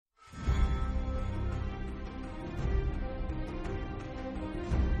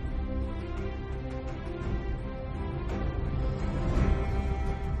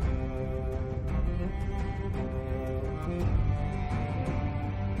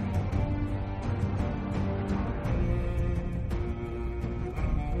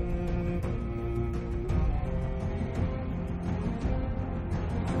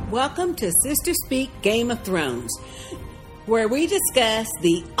Welcome to Sister Speak Game of Thrones, where we discuss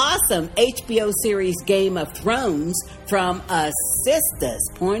the awesome HBO series Game of Thrones from a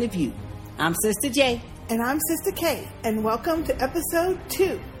Sistah's point of view. I'm Sister J. And I'm Sister K. And welcome to episode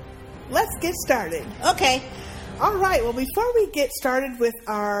 2. Let's get started. Okay. All right. Well, before we get started with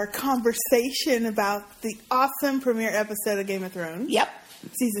our conversation about the awesome premiere episode of Game of Thrones. Yep.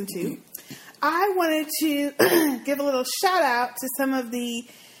 Season 2. I wanted to give a little shout out to some of the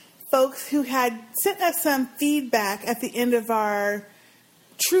folks who had sent us some feedback at the end of our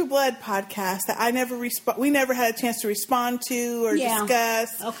True Blood podcast that we never had a chance to respond to or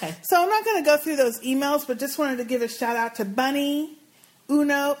discuss. Okay. So I'm not going to go through those emails, but just wanted to give a shout out to Bunny,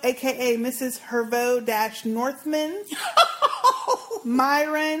 Uno, aka Mrs. Hervo-Northman,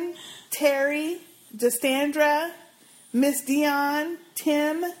 Myron, Terry, Justandra, Miss Dion,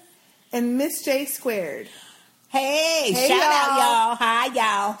 Tim, and Miss J Squared. Hey, shout out, y'all. Hi,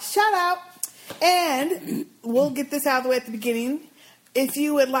 y'all. Shout out. And we'll get this out of the way at the beginning. If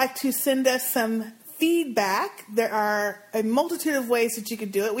you would like to send us some feedback, there are a multitude of ways that you can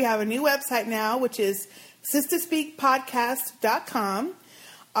do it. We have a new website now, which is sistahspeakpodcast.com.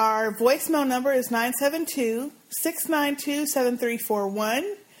 Our voicemail number is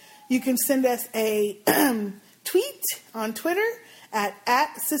 972-692-7341. You can send us a tweet on Twitter at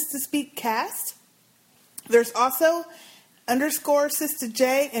sistahspeakcast. There's also _Sister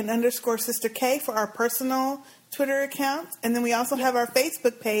J and _Sister K for our personal Twitter accounts. And then we also have our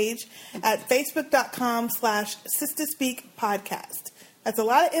Facebook page at facebook.com/sistahspeakpodcast. That's a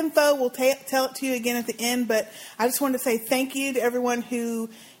lot of info. We'll tell it to you again at the end, but I just wanted to say thank you to everyone who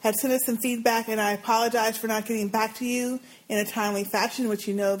had sent us some feedback, and I apologize for not getting back to you in a timely fashion, which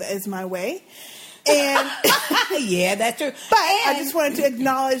you know that is my way. And yeah, that's true. But I just wanted to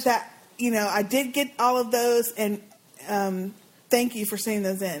acknowledge that, I did get all of those, and thank you for sending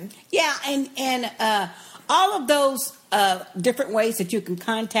those in. Yeah, and all of those different ways that you can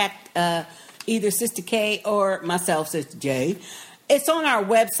contact either Sister K or myself, Sister J, it's on our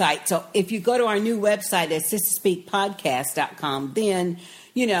website. So if you go to our new website at sistahspeakpodcast.com, then,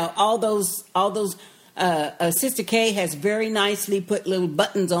 all those Sister K has very nicely put little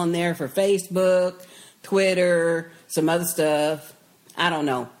buttons on there for Facebook, Twitter, some other stuff. I don't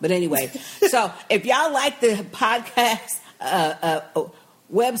know. But anyway, so if y'all like the podcast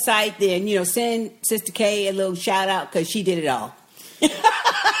website, then, send Sister K a little shout out because she did it all.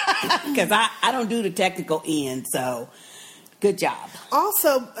 Because I don't do the technical end, so good job.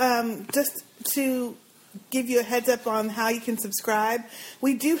 Also, just to give you a heads up on how you can subscribe,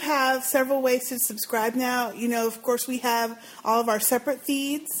 we do have several ways to subscribe now. Of course, we have all of our separate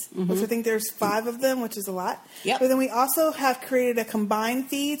feeds, which I think there's 5 of them, which is a lot. Yep. But then we also have created a combined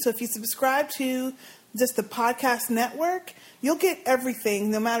feed. So if you subscribe to just the podcast network, you'll get everything,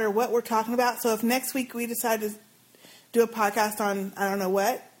 no matter what we're talking about. So if next week we decide to do a podcast on, I don't know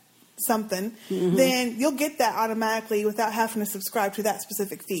what, something, then you'll get that automatically without having to subscribe to that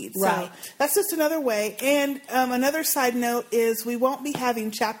specific feed. Right. So that's just another way. And another side note is we won't be having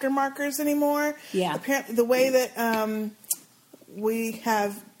chapter markers anymore. Yeah. Apparently the way that we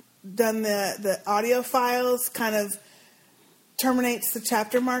have done the audio files kind of terminates the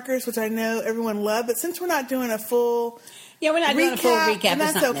chapter markers, which I know everyone loved. But since we're not doing a full we're not doing a full recap.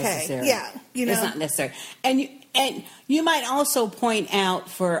 That's it's not okay. Necessary. Yeah, it's not necessary. And you might also point out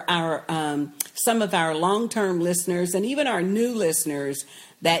for our some of our long-term listeners and even our new listeners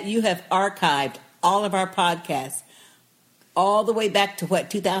that you have archived all of our podcasts all the way back to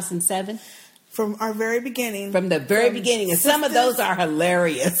 2007? From our very beginning. From the very beginning. And some of those are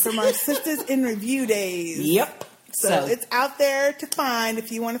hilarious. From our Sistahs in Review days. Yep. So it's out there to find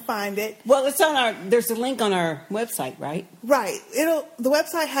if you want to find it. Well, there's a link on our website, right? Right. The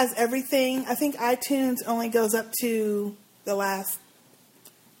website has everything. I think iTunes only goes up to the last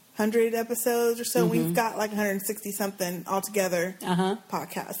 100 episodes or so. We've got like 160 something altogether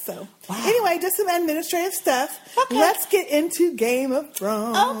podcasts. So anyway, just some administrative stuff. Okay. Let's get into Game of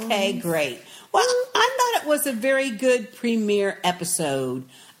Thrones. Okay, great. Well, I thought it was a very good premiere episode.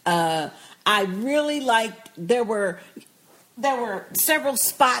 I really liked, there were several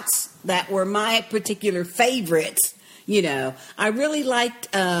spots that were my particular favorites. I really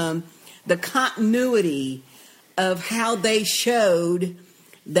liked the continuity of how they showed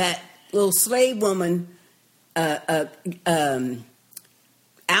that little slave woman out in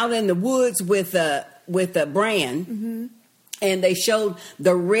the woods with a brand, and they showed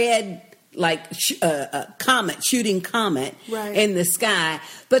the red shooting comet in the sky,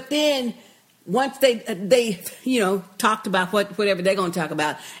 but then once they talked about whatever they're going to talk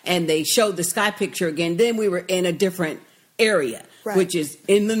about, and they showed the sky picture again, then we were in a different area. which is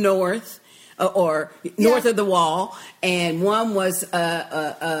in the north. Or north of the wall, and one was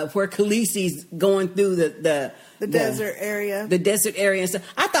where Khaleesi's going through the desert area. The desert area and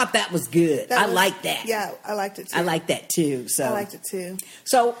stuff. I thought that was good. I liked that. Yeah, I liked it too. I liked that too. So I liked it too.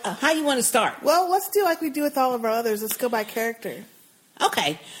 So how you want to start? Well, let's do like we do with all of our others. Let's go by character.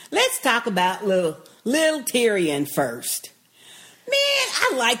 Okay, let's talk about little Tyrion first. Man,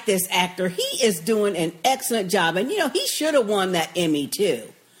 I like this actor. He is doing an excellent job, and he should have won that Emmy too.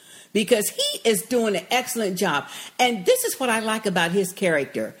 Because he is doing an excellent job. And this is what I like about his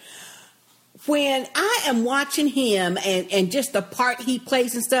character. When I am watching him and just the part he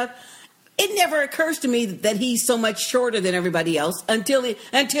plays and stuff, it never occurs to me that he's so much shorter than everybody else until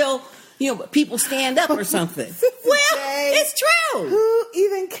people stand up or something. It's true. Who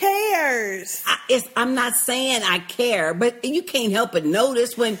even cares? I'm not saying I care, but you can't help but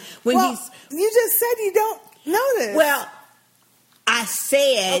notice when he's... You just said you don't notice. Well... I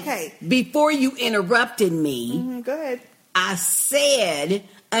said, before you interrupted me, go ahead. I said,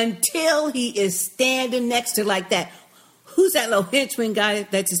 until he is standing next to like that. Who's that little henchman guy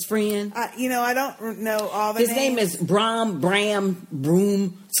that's his friend? I don't know all the names. His name is Bram,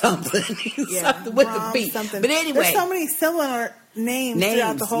 Broom, something. Something with the beat. But anyway. There's so many similar names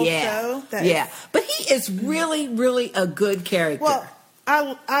throughout the whole show. But he is really, really a good character. Well,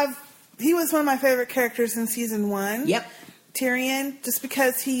 he was one of my favorite characters in season 1. Yep. Tyrion, just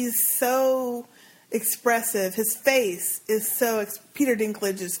because he's so expressive. His face is so... Peter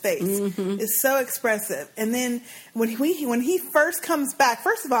Dinklage's face is so expressive. And then when he first comes back,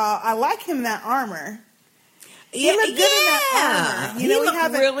 first of all, I like him in that armor. He looked good in that armor. He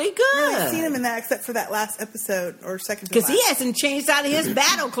looked really good. Really seen him in that except for that last episode or second to last. Because he hasn't changed out of his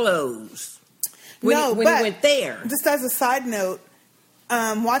battle clothes when he went there. Just as a side note,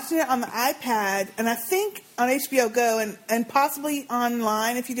 watching it on the iPad, and I think on HBO Go, and possibly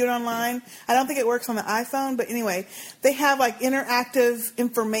online, if you do it online. I don't think it works on the iPhone, but anyway, they have like interactive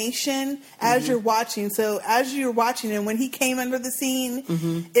information as you're watching. So as you're watching, and when he came under the scene,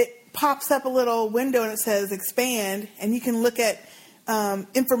 it pops up a little window and it says expand, and you can look at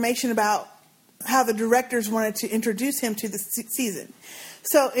information about how the directors wanted to introduce him to the season.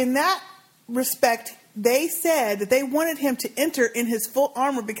 So in that respect, they said that they wanted him to enter in his full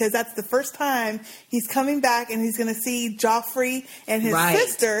armor because that's the first time he's coming back and he's going to see Joffrey and his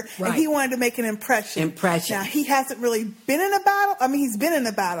sister, and he wanted to make an impression. Now, he hasn't really been in a battle. I mean, he's been in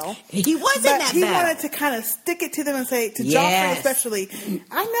a battle. He was in that battle. He wanted to kind of stick it to them and say, to Joffrey especially,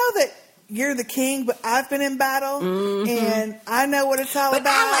 I know that you're the king, but I've been in battle, and I know what it's all about.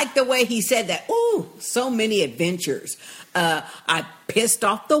 But I like the way he said that. Ooh, so many adventures. I pissed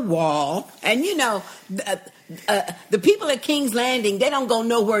off the wall. And, the people at King's Landing, they don't go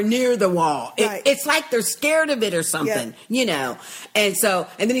nowhere near the wall. It's like they're scared of it or something, And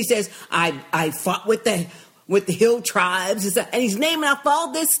then he says, I fought with the hill tribes. And he's naming off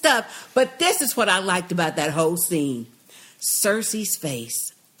all this stuff. But this is what I liked about that whole scene. Cersei's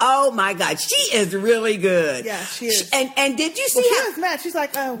face. Oh my God, she is really good. Yeah, she is. And did you see how she was mad? She's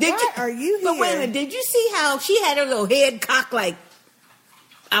like, why are you here? But wait a minute, did you see how she had her little head cocked like,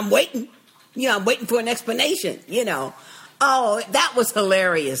 I'm waiting. I'm waiting for an explanation, Oh, that was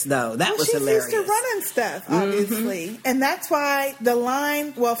hilarious, though. That was hilarious. She's used to running stuff, obviously. And that's why the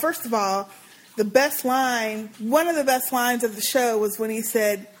line, well, first of all, one of the best lines of the show was when he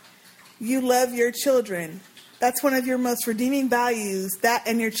said, you love your children. That's one of your most redeeming values, that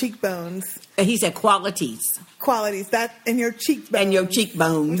and your cheekbones. And he said qualities. Qualities, that and your cheekbones. And your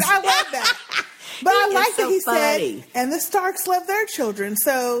cheekbones. I love that. But I like that he said, and the Starks love their children.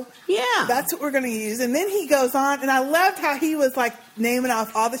 So that's what we're going to use. And then he goes on, and I loved how he was like naming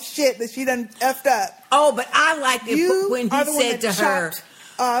off all the shit that she done effed up. Oh, but I liked it when he said to her,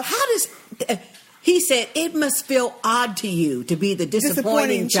 how does... He said, it must feel odd to you to be the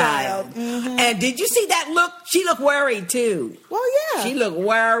disappointing child. And did you see that look? She looked worried, too. Well, yeah. She looked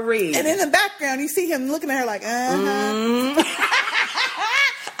worried. And in the background, you see him looking at her like, I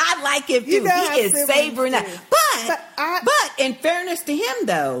like him, too. He is savoring that. But in fairness to him,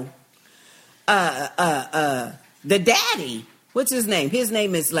 though, the daddy, what's his name? His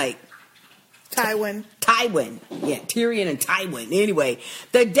name is like... Tywin. Yeah, Tyrion and Tywin. Anyway,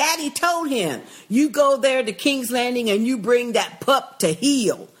 the daddy told him, you go there to King's Landing and you bring that pup to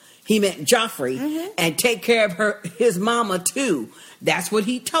heel. He meant Joffrey, and take care of his mama too. That's what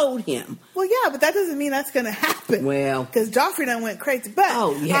he told him. Well, yeah, but that doesn't mean that's going to happen. Well, because Joffrey done went crazy. But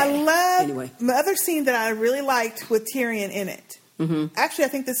I love the other scene that I really liked with Tyrion in it. Actually, I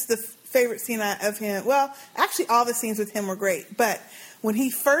think this is the favorite scene of him. Well, actually, all the scenes with him were great, but when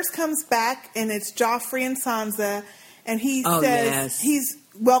he first comes back and it's Joffrey and Sansa and he Oh, says yes. he's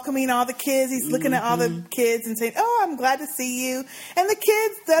welcoming all the kids. He's looking at all the kids and saying, "Oh, I'm glad to see you." And the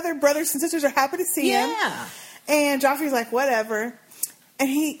kids, the other brothers and sisters, are happy to see him. Yeah. And Joffrey's like, "Whatever." And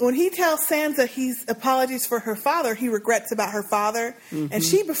when he tells Sansa he's apologies for her father, he regrets about her father. And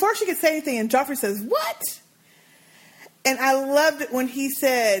before she could say anything, and Joffrey says, "What?" And I loved it when he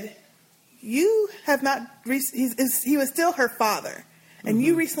said, "You have not." He was still her father, and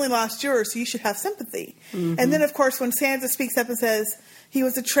you recently lost yours, so you should have sympathy. And then, of course, when Sansa speaks up and says, "He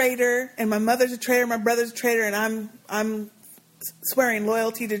was a traitor, and my mother's a traitor, my brother's a traitor, and I'm swearing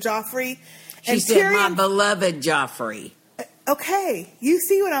loyalty to Joffrey." She said, "My beloved Joffrey." Okay, you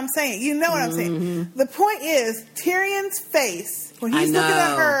see what I'm saying. You know what I'm saying. The point is, Tyrion's face, when he's looking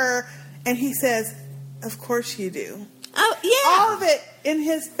at her, and he says, "Of course you do." Oh, yeah. All of it in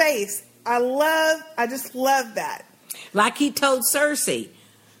his face. I just love that. Like he told Cersei,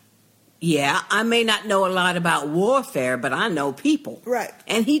 "Yeah, I may not know a lot about warfare, but I know people." Right.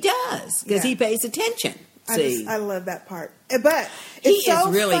 And he does, because he pays attention. See? I love that part. But it's so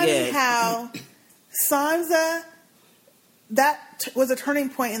really funny good. how Sansa, that was a turning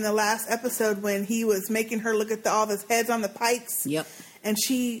point in the last episode when he was making her look at all the heads on the pikes. Yep. And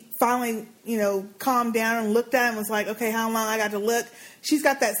she finally, calmed down and looked at him and was like, "Okay, how long I got to look?" She's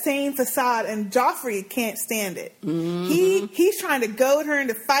got that same facade, and Joffrey can't stand it. He's trying to goad her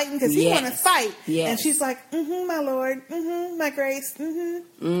into fighting because he want to fight. Yes. And she's like, "My lord, my grace,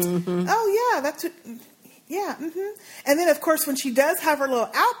 Oh, yeah, that's it. Yeah, And then, of course, when she does have her little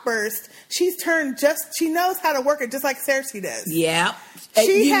outburst, she knows how to work it just like Cersei does. Yeah.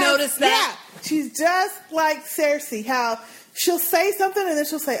 You notice that? Yeah, she's just like Cersei, how she'll say something and then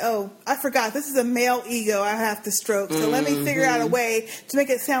she'll say, "Oh, I forgot. This is a male ego I have to stroke. So let me figure out a way to make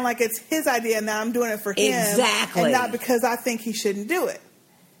it sound like it's his idea and now I'm doing it for him. Exactly. And not because I think he shouldn't do it."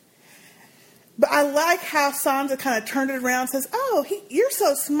 But I like how Sansa kind of turned it around and says, "Oh, you're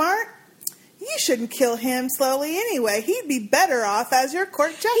so smart. You shouldn't kill him slowly anyway. He'd be better off as your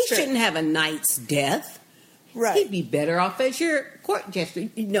court jester." He shouldn't have a knight's death. Right. He'd be better off as your court jester.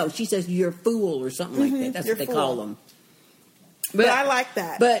 No, she says you're a fool or something like that. That's You're what they a call fool. them. But I like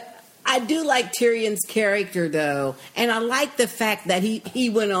that. But I do like Tyrion's character, though. And I like the fact that he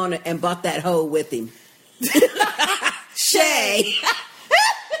went on and bought that hoe with him. Shay.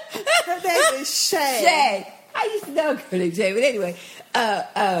 Her name is Shay. Shay. I used to know her name Shay. But anyway.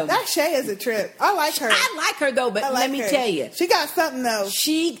 That Shay is a trip. I like her. I like her, though. But let me tell you. She got something, though.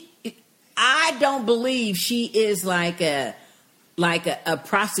 I don't believe she is like a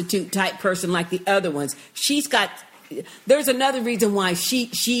prostitute type person like the other ones. There's another reason why she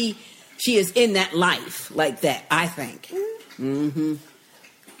is in that life like that, I think.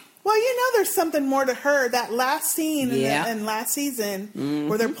 Well, there's something more to her. That last scene in last season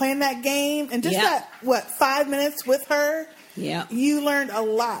where they're playing that game and just that 5 minutes with her. Yeah, you learned a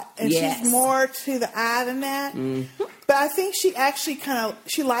lot, and she's more to the eye than that. But I think she actually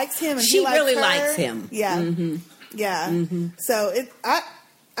she likes him, and she he likes really her. likes him. Yeah, So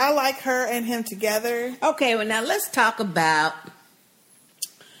I like her and him together. Okay, well now let's talk about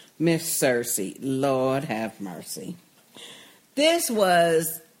Miss Cersei. Lord have mercy. This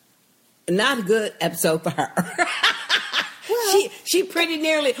was not a good episode for her. Well, she pretty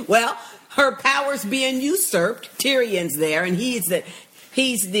nearly her powers being usurped. Tyrion's there, and he's the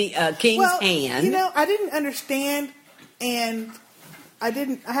king's hand. I didn't understand, and I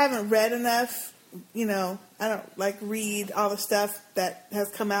haven't read enough. I don't read all the stuff that has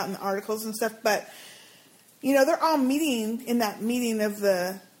come out in the articles and stuff, but they're all meeting in that meeting of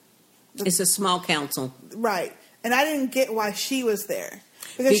the. It's a small council, right? And I didn't get why she was there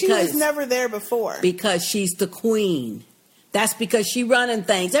because she was never there before. Because she's the queen. That's because she's running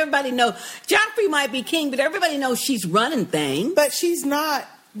things. Everybody knows Joffrey might be king, but everybody knows she's running things. But she's not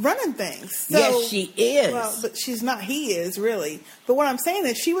running things. So, yes, she is. Well, but she's not. He is, really. But what I'm saying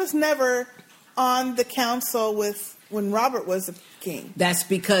is she was never on the council when Robert was a king. That's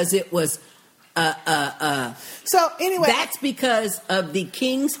because it was... So, anyway... That's because of the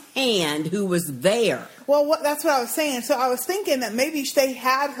king's hand who was there. Well, that's what I was saying. So I was thinking that maybe they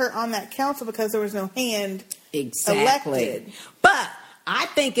had her on that council because there was no hand... Exactly. Elected. But I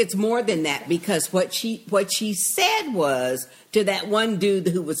think it's more than that because what she said was to that one dude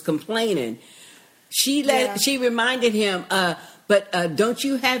who was complaining, she reminded him, but don't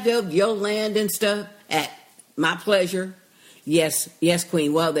you have your land and stuff at my pleasure? Yes,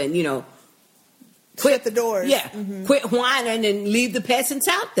 queen. Well then, quit the doors. Yeah. Quit whining and leave the peasants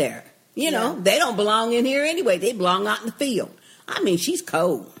out there. They don't belong in here anyway. They belong out in the field. I mean, she's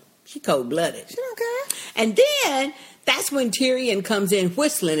cold. She's cold-blooded. She don't care. And then that's when Tyrion comes in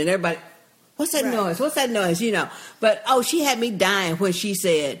whistling and everybody, What's that Right. noise? What's that noise? But she had me dying when she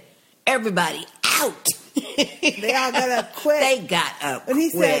said, "Everybody out." They all got up quick. They got up And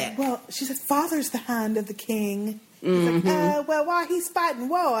he quick. said, well, she said, Father's the hand of the king. He's like, well, while he's fighting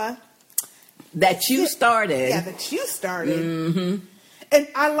war. That you started. Yeah, that you started. Mm-hmm. And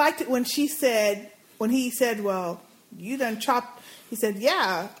I liked it when he said, well, you done chopped. He said,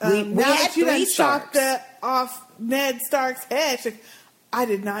 yeah. We now had that you done 3 chopped Starks. off Ned Stark's head. She's like, I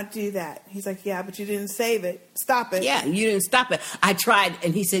did not do that. He's like, yeah, but you didn't save it. Stop it. Yeah, you didn't stop it. I tried,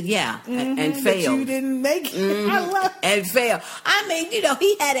 and he said, yeah, and But failed. you didn't make it. I love it. And failed. I mean,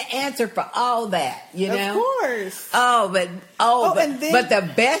 he had an answer for all that, Of course. But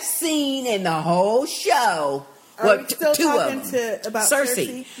the best scene in the whole show Are we still 2 talking of them. about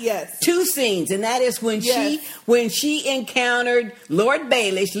Cersei? Yes. 2 scenes, and that is when she encountered Lord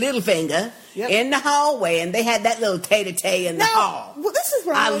Baelish, Littlefinger, in the hallway, and they had that little tay-to-tay in the hall. Well, this is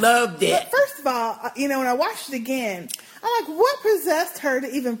where I loved it. But first of all, when I watched it again, I'm like, what possessed her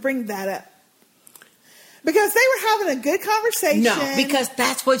to even bring that up? Because they were having a good conversation. No, because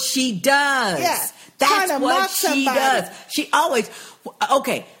that's what she does. Yeah. That's Trying to what mock she somebody. does. She always...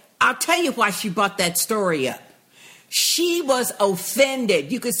 Okay, I'll tell you why she brought that story up. She was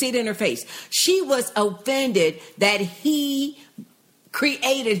offended. You could see it in her face. She was offended that he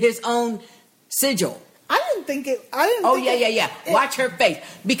created his own sigil. I didn't think it. Yeah. Watch her face.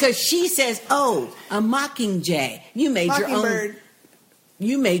 Because she says, "Oh, a mockingjay. You made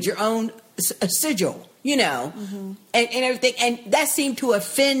your own sigil, and everything." And that seemed to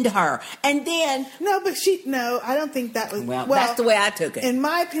offend her. And then I don't think that was. Well, that's the way I took it. In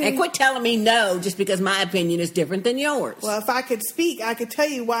my opinion, and quit telling me no just because my opinion is different than yours. Well, if I could speak, I could tell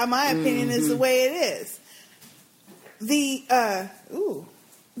you why my opinion is the way it is.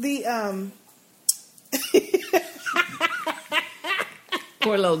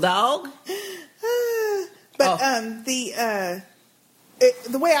 Poor little dog. But the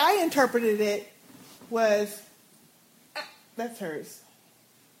way I interpreted it was that's hers.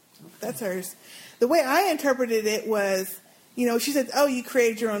 That's hers. The way I interpreted it was, she said, "Oh, you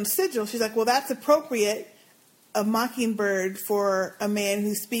created your own sigil." She's like, "Well, that's appropriate, a mockingbird for a man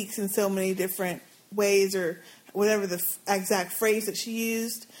who speaks in so many different ways," or whatever the exact phrase that she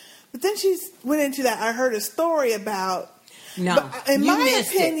used. But then she went into that. I heard a story about. No, in my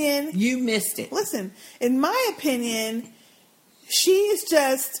opinion, you missed it. Listen, in my opinion, she is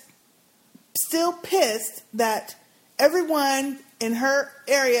just still pissed that everyone in her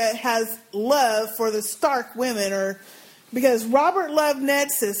area has love for the Stark women, because Robert loved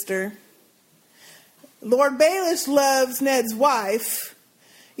Ned's sister. Lord Baelish loves Ned's wife.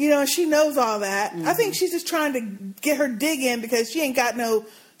 She knows all that. I think she's just trying to get her dig in because she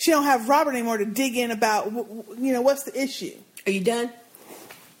don't have Robert anymore to dig in about, what's the issue. Are you done?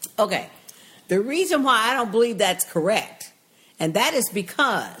 Okay. The reason why I don't believe that's correct, and that is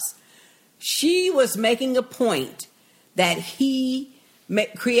because she was making a point that he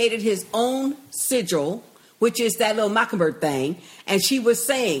created his own sigil, which is that little mockingbird thing, and she was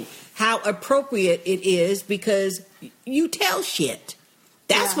saying how appropriate it is because you tell shit.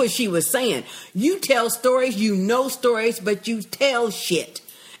 That's what she was saying. You tell stories, you know stories, but you tell shit.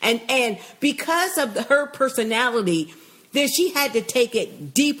 And because of her personality, then she had to take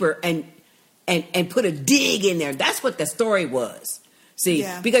it deeper and put a dig in there. That's what the story was. See,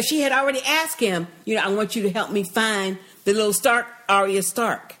 because she had already asked him, I want you to help me find the little Arya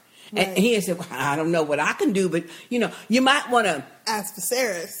Stark. Right. And he had said, well, I don't know what I can do, but, you might want to ask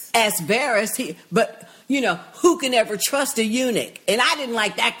Viserys. Ask Varys, but, who can ever trust a eunuch? And I didn't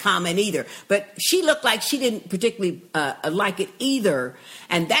like that comment either. But she looked like she didn't particularly like it either.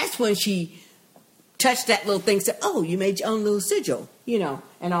 And that's when she touched that little thing, said, "Oh, you made your own little sigil,"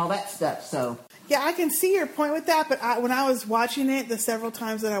 and all that stuff. So yeah, I can see your point with that. But when I was watching it, the several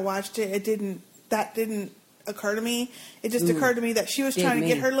times that I watched it, that didn't occur to me. It just occurred to me that she was trying to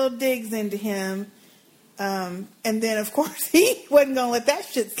get her little digs into him. And then, of course, he wasn't going to let that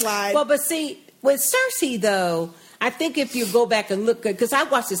shit slide. Well, but see, with Cersei, though, I think if you go back and look, because I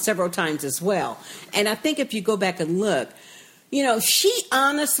watched it several times as well, and I think if you go back and look, she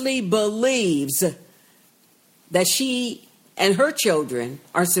honestly believes that she and her children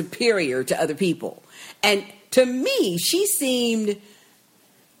are superior to other people. And to me, she seemed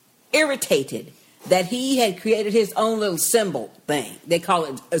irritated that he had created his own little symbol thing. They call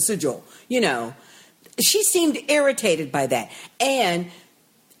it a sigil, She seemed irritated by that. And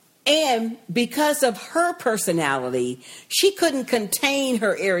because of her personality, she couldn't contain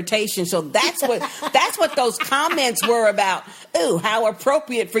her irritation. So that's what those comments were about. Ooh, how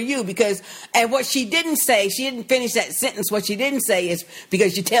appropriate for you. And what she didn't say, she didn't finish that sentence. What she didn't say is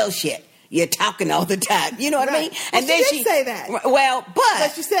because you tell shit. you're talking all the time. You know what I mean? And then she did say that. Well,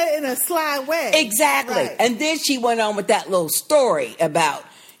 but she said it in a sly way. Exactly. Right. And then she went on with that little story about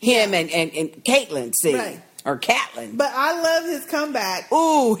him and Caitlin, or Catlin. But I love his comeback.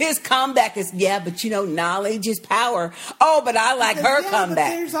 Ooh, his comeback is, but knowledge is power. Oh, but I like her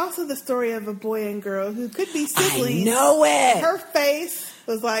comeback. But there's also the story of a boy and girl who could be siblings. I know it. Her face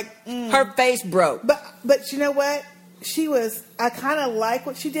was like... Her face broke. But you know what? I kind of like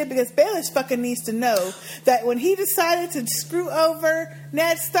what she did, because Baelish fucking needs to know that when he decided to screw over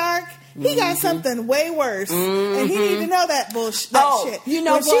Ned Stark, he got something way worse. And he needed to know that bullshit. Shit. You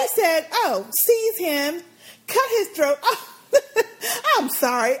know when what? She said, seize him, cut his throat. I'm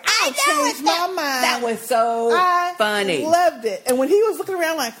sorry. I changed my mind. That was so funny. I loved it. And when he was looking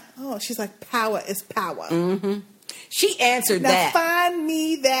around like, she's like, power is power. Mm-hmm. She answered now that. Find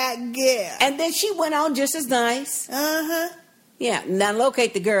me that girl. And then she went on just as nice. Uh-huh. Yeah, now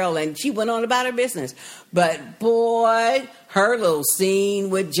locate the girl, and she went on about her business. But, boy, her little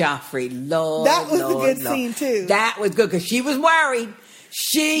scene with Joffrey, Lord, that was a good scene, too. That was good, because she was worried.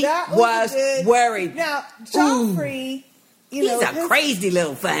 She was worried. Now, Joffrey, he's a crazy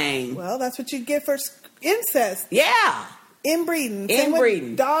little thing. Well, that's what you get for incest. Yeah. Inbreeding. Same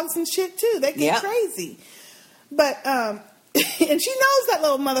with dogs and shit, too. They get crazy. But, and she knows that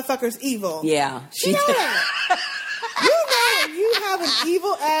little motherfucker's evil. Yeah. She knows that. You know you have an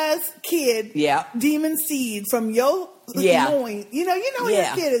evil ass kid. Yeah. Demon seed from your loin. You know when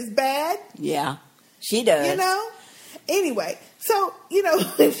your kid is bad. Yeah. She does. Anyway, so,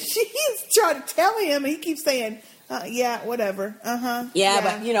 she's trying to tell him, and he keeps saying, whatever.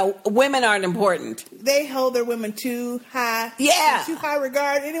 But, women aren't important. They hold their women too high. Yeah. Too high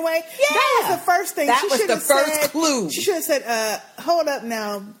regard. Anyway, yeah. That was the first thing. That was the first clue. She should have said, hold up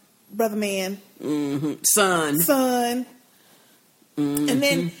now, brother man. Mm-hmm. Son. Mm-hmm. And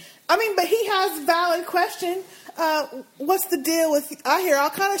then, but he has a valid question. What's the deal with, I hear all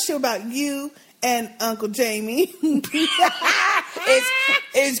kind of shit about you and Uncle Jamie.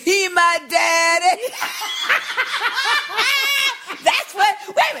 Is he my daddy? That's what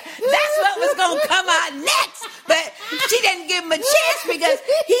was going to come out next. But she didn't give him a chance, because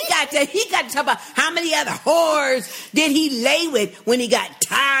he got to talk about how many other whores did he lay with when he got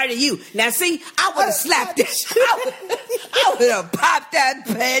tired of you. Now, see, I would have slapped that. I would have popped that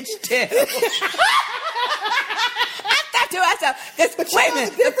bitch too. I thought to myself, wait a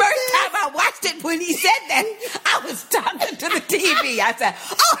minute, the first time I watched it when he said that, I was talking to the TV. I said,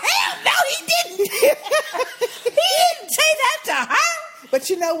 oh, hell no, he didn't. He didn't say that to her. But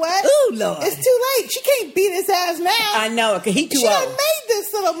you know what? Ooh, Lord. It's too late. She can't beat his ass now. I know, because he too old. She done made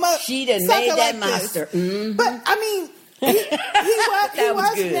this little She done made that monster. Mm-hmm. But, he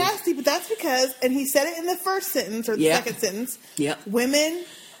was nasty, but that's because, and he said it in the first sentence, or the second sentence, women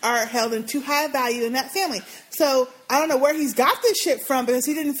are held in too high value in that family. So, I don't know where he's got this shit from, because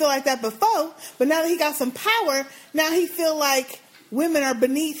he didn't feel like that before, but now that he got some power, now he feel like women are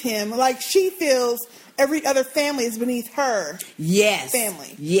beneath him, like she feels every other family is beneath her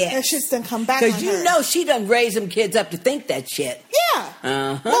family. Yes. That shit's done come back on her. Because she done raised them kids up to think that shit. Yeah.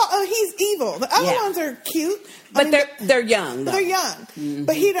 Uh-huh. Well, he's evil. The other ones are cute. But they're young, though. They're young. Mm-hmm.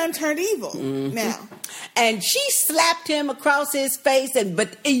 But he done turned evil now. And she slapped him across his face,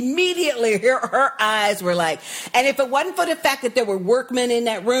 but immediately her eyes were like, and if it wasn't for the fact that there were workmen in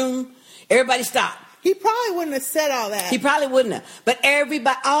that room, everybody stopped. He probably wouldn't have said all that. He probably wouldn't have. But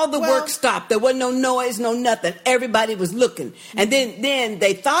all the work stopped. There wasn't no noise, no nothing. Everybody was looking. And then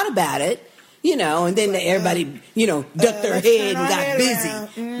they thought about it, and then everybody, ducked their head and got busy.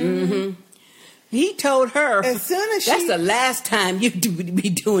 Mm-hmm. He told her, as soon as that's the last time you be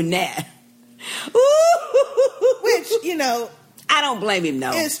doing that. Which, I don't blame him,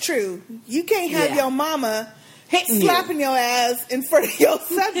 no. It's true. You can't have your mama hitting slapping your ass in front of your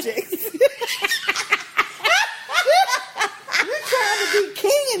subjects. You're trying to be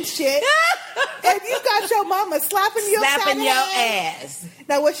king and shit, and you got your mama slapping your ass.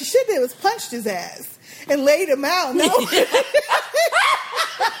 Now, what you should do is punched his ass and laid him out. No.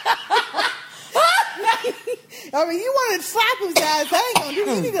 You want to slap his ass. That ain't gonna do.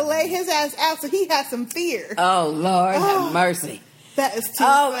 You need to lay his ass out so he has some fear. Oh, Lord have mercy. That is too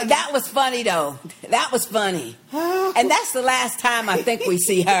funny. That was funny, though. That was funny. And that's the last time I think we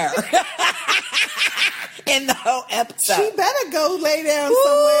see her in the whole episode. She better go lay down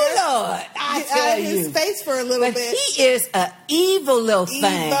somewhere. Lord, I tell you. His face for a little bit. He is an evil little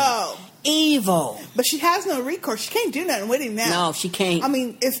thing. Evil. But she has no recourse. She can't do nothing with him now. No, she can't.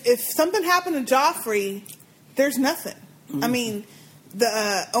 If something happened to Joffrey, there's nothing. Mm-hmm.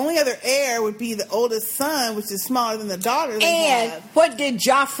 the only other heir would be the oldest son, which is smaller than the daughter they And have. what did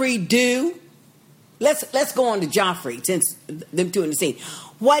Joffrey do? Let's go on to Joffrey, since them two in the scene.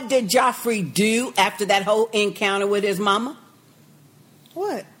 What did Joffrey do after that whole encounter with his mama?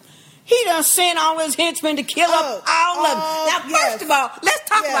 What? He done sent all his henchmen to kill up all of them. Now, first of all, let's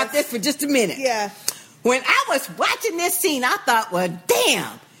talk about this for just a minute. Yeah. When I was watching this scene, I thought, well,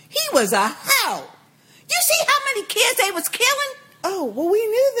 damn, he was a hoe. You see how many kids they was killing? Oh, well, we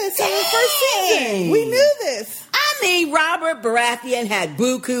knew this in the first season. We knew this. I mean, Robert Baratheon had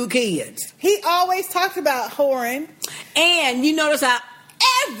buku kids. He always talked about whoring. And you notice how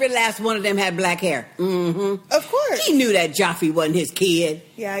every last one of them had black hair. Mm-hmm. Of course. He knew that Joffrey wasn't his kid.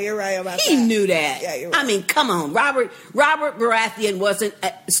 Yeah, you're right about that. He knew that. Yeah, you're right. I mean, come on. Robert Baratheon wasn't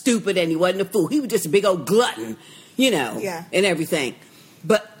stupid, and he wasn't a fool. He was just a big old glutton, Yeah. and everything.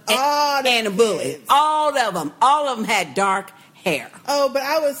 But and a kids. bully. All of them had dark hair. Oh, but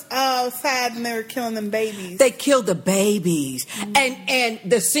I was sad when they were killing them babies. They killed the babies. Mm-hmm. And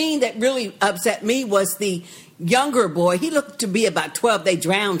the scene that really upset me was the younger boy. He looked to be about 12. They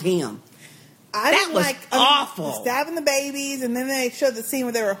drowned him. That was awful. Stabbing the babies, and then they showed the scene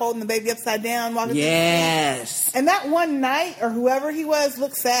where they were holding the baby upside down. Walking Yes. And that one knight, or whoever he was,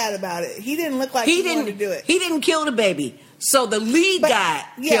 looked sad about it. He didn't look like he wanted to do it. He didn't kill the baby. So the lead guy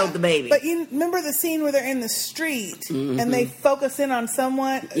killed the baby. But you remember the scene where they're in the street, and they focus in on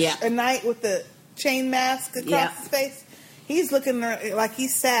someone, a knight with the chain mask across his face? He's looking like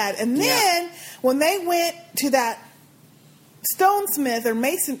he's sad. And then when they went to that stonesmith or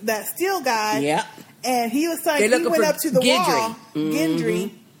mason, that steel guy, and he was like, he went up to the wall.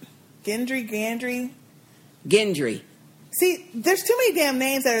 Gendry. See, there's too many damn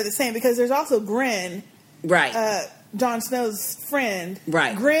names that are the same, because there's also Gren. Right. Jon Snow's friend.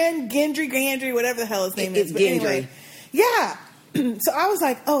 Right. Gren, Gendry, whatever the hell his name is. But Gendry. anyway. Yeah. So I was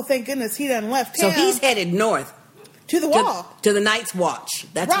like, oh, thank goodness he done left town. So he's headed north. To the wall. To the Night's Watch.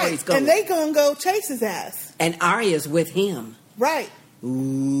 That's where he's going. And they gonna go chase his ass. And Arya's with him. Right.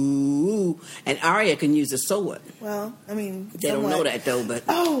 Ooh. And Arya can use a sword. Well, I mean, they don't know that, though, but...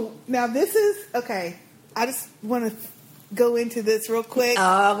 Oh, now this is... Okay. I just want to go into this real quick.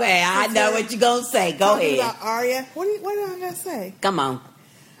 Okay, I know what you're going to say. Go ahead. About Arya. What am I going to say? Come on.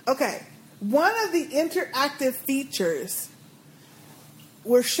 Okay. One of the interactive features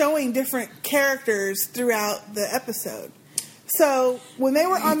were showing different characters throughout the episode. So when they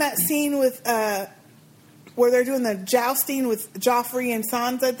were on that scene with where they're doing the jousting with Joffrey and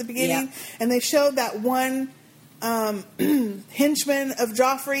Sansa at the beginning, and they showed that one henchman of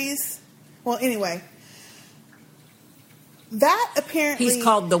Joffrey's. Well, anyway, that apparently he's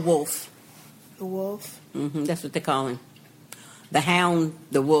called the Wolf. The Wolf. Mm-hmm, that's what they call him. The Hound,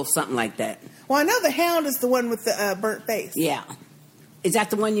 the Wolf, something like that. Well, I know the Hound is the one with the burnt face. Yeah. Is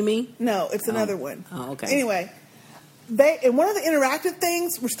that the one you mean? No, it's another one. Oh, okay. Anyway, and one of the interactive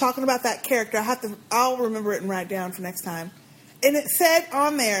things was talking about that character. I'll remember it and write it down for next time. And it said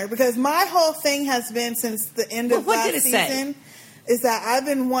on there, because my whole thing has been since the end of last season, is that I've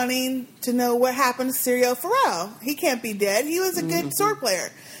been wanting to know what happened to Syrio Farrell. He can't be dead. He was a good sword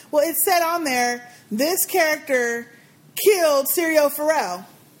player. Well, it said on there, this character killed Syrio Farrell.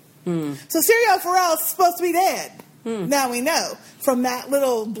 So Syrio Farrell is supposed to be dead. Now we know from that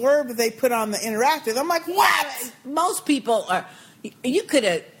little blurb that they put on the interactive. I'm like, what? Most people are. You could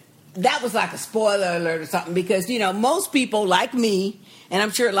have. That was like a spoiler alert or something, because most people like me, and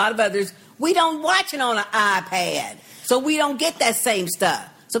I'm sure a lot of others, we don't watch it on an iPad, so we don't get that same stuff.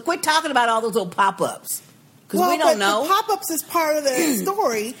 So quit talking about all those little pop-ups, because we don't know. The pop-ups is part of the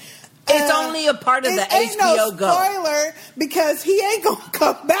story. It's only a part of the HBO no Go. Spoiler, because he ain't gonna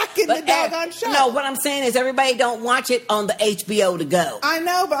come back in the doggone show. No, what I'm saying is everybody don't watch it on the HBO to go. I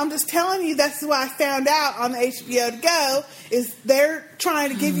know, but I'm just telling you that's what I found out on the HBO to go is they're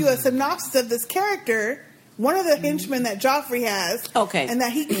trying to give you a synopsis of this character, one of the henchmen that Joffrey has, and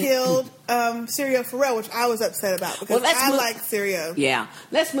that he killed Syrio Farrell, which I was upset about because I like Syrio. Yeah,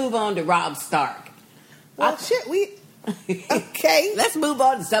 let's move on to Robb Stark. Well, okay. Let's move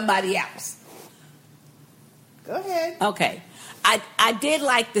on to somebody else. Go ahead. Okay. I did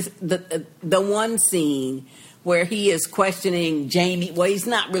like the one scene where he is questioning Jamie. Well, he's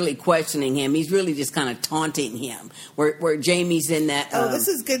not really questioning him. He's really just kind of taunting him. Where Jamie's in that. This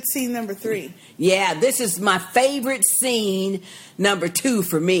is good scene number 3. Yeah, this is my favorite scene number 2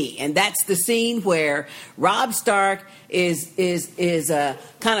 for me, and that's the scene where Robb Stark is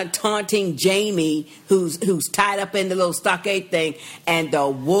kind of taunting Jamie, who's tied up in the little stockade thing, and the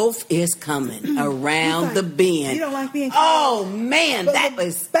wolf is coming around like, the bend. You don't like being called. called. Oh man, But that the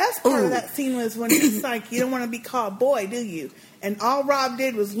was best part of that scene was when he's like, "You don't want to be called boy, do you?" And all Rob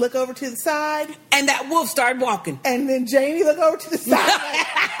did was look over to the side, and that wolf started walking. and then Jamie looked over to the side. Like,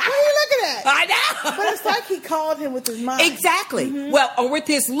 what are you looking at? I know, But it's like he called him with his mind. exactly. Well, or with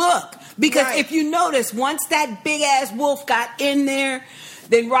his look, because Right. if you notice, once that big ass wolf got in there,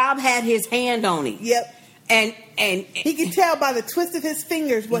 then Rob had his hand on him. Yep. And He could tell by the twist of his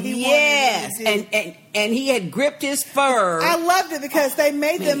fingers what he yes, wanted him to do. and he had gripped his fur. I loved it because they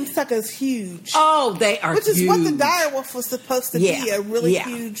made them suckers huge. Oh, they are Which is huge. what the dire wolf was supposed to Yeah, be, a really yeah.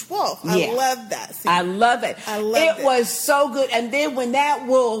 huge wolf. Yeah. I love that scene. I love it. I loved it. was so good. And then when that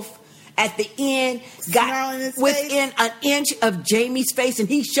wolf at the end got Snarling his within an inch of Jamie's face, and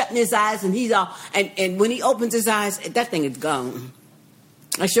he's shutting his eyes, and he's all, and when he opens his eyes, that thing is gone.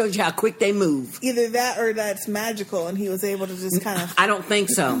 I showed you how quick they move. Either that or that's magical, and he was able to just kind of... I don't think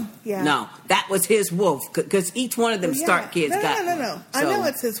so. Yeah. No, that was his wolf, because each one of them Stark kids no, got No. one. I So- know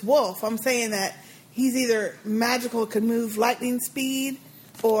it's his wolf. I'm saying that he's either magical, can move lightning speed,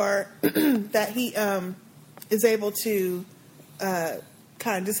 or that he is able to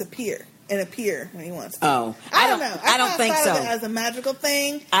kind of disappear and appear when he wants to. Oh, I don't know. I don't think thought so. of it as a magical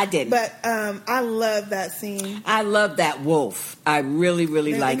thing. I didn't. But I love that scene. I love that wolf. I really,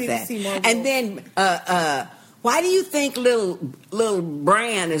 really Maybe like we need to that. see more And wolves. then, why do you think little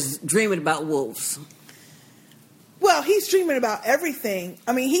Bran is dreaming about wolves? Well, he's dreaming about everything.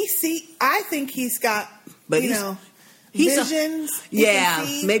 I mean, I think he's got, But he's visions. He can yeah,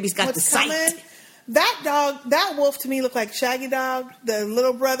 see maybe he's got what's the sight. coming. That wolf to me looked like Shaggy Dog, the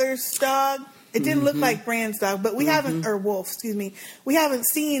little brother's dog. It didn't look like Bran's dog, but we haven't, or wolf, excuse me. We haven't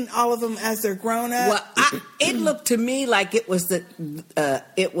seen all of them as they're grown up. Well, it looked to me like it was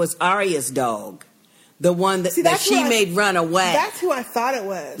it was Arya's dog, the one that, See, that that's she who made run away. That's who I thought it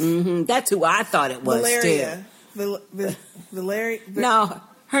was. That's who I thought it was. Valeria. Too. Valeria. No,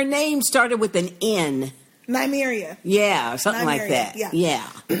 her name started with an N. Nymeria. Yeah, or something like Nymeria, that. yeah.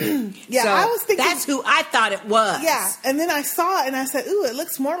 Yeah. So I was thinking that's who I thought it was. Yeah, and then I saw it and I said, "Ooh, it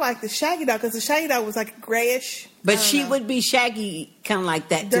looks more like the Shaggy Dog," because the Shaggy Dog was like grayish. But she would be Shaggy, kind of like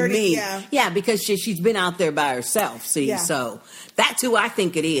that Dirty, to me. yeah. Because she's been out there by herself. See, Yeah. so that's who I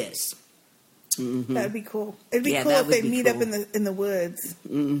think it is. That'd be cool. It'd be Yeah, cool that if would they be meet cool. up in the woods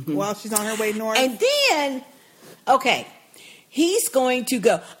while she's on her way north. And then, okay, he's going to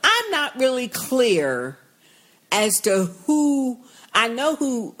go. I'm not really clear as to who. I know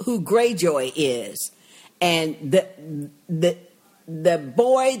who Greyjoy is, and the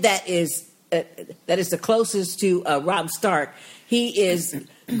boy that is the closest to Robb Stark. He is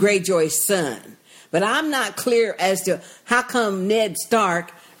Greyjoy's son, but I'm not clear as to how come Ned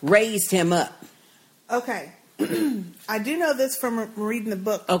Stark raised him up. Okay, I do know this from reading the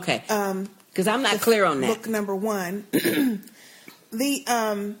book. Okay, because I'm not clear on that. Book number 1.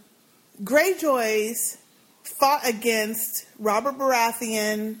 The Greyjoys fought against Robert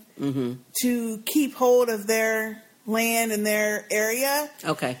Baratheon to keep hold of their land and their area.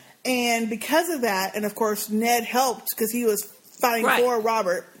 Okay. And because of that, and of course Ned helped because he was fighting Right. for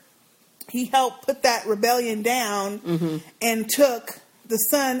Robert, he helped put that rebellion down and took the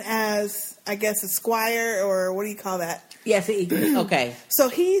son as, I guess, a squire, or what do you call that? Yes. Okay. So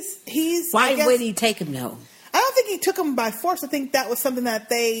he's. Why I guess, would he take him though? I don't think he took him by force. I think that was something that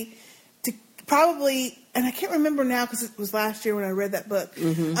they probably, and I can't remember now because it was last year when I read that book.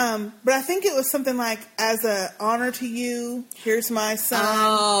 But I think it was something like, as a honor to you, here's my son.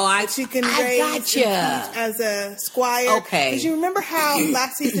 Oh, that you can raise and teach as a squire. Okay. Because you remember how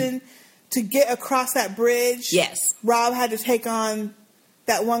last season, to get across that bridge, Yes. Rob had to take on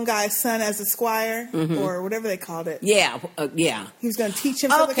that one guy's son as a squire, or whatever they called it. Yeah. Yeah. He was going to teach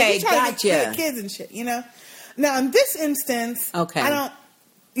him something. Okay, He tried to get gotcha. kids and shit, you know. Now, in this instance, Okay. I don't,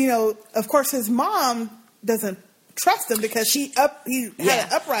 of course, his mom doesn't trust him because he had an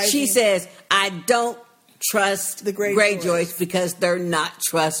uprising. She says, I don't trust The Greyjoys. Greyjoys because they're not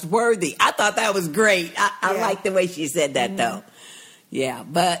trustworthy. I thought that was great. I Yeah. like the way she said that, though. Yeah,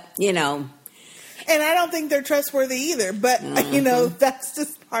 but, and I don't think they're trustworthy either. But that's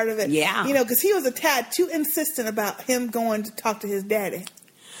just part of it. Yeah. Because he was a tad too insistent about him going to talk to his daddy.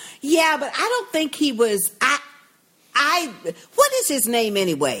 yeah, but I don't think he was. What is his name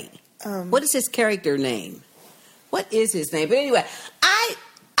anyway? What is his character name? What is his name? But anyway,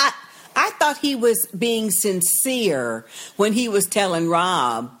 I thought he was being sincere when he was telling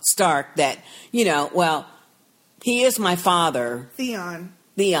Robb Stark that, well, he is my father. Theon.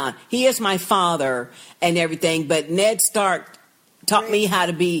 He is my father and everything, but Ned Stark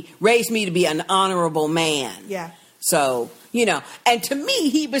raised me to be an honorable man. Yeah. So, and to me,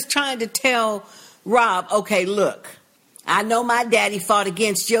 he was trying to tell Rob, okay, look, I know my daddy fought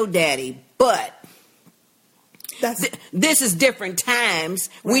against your daddy, but this is different times.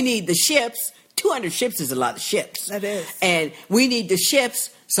 Right. We need the ships. 200 ships is a lot of ships. That is. And we need the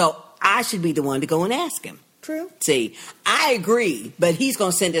ships, so I should be the one to go and ask him. True. See, I agree, but he's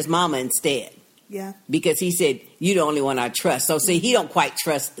going to send his mama instead. Yeah. Because he said, you the only one I trust. So, see, he don't quite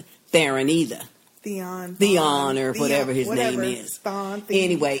trust Theron either. Theon or whatever his name is.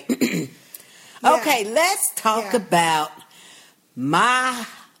 Anyway. Okay, let's talk about my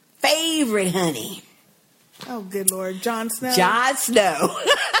favorite honey. Oh, good Lord. Jon Snow. Jon Snow.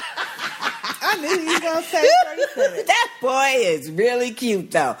 I knew you were going to say it. That boy is really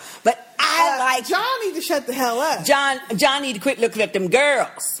cute, though. But I like... Jon need to shut the hell up. Jon need to quit looking at them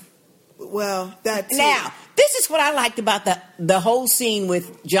girls. Well, that too. Now, this is what I liked about the whole scene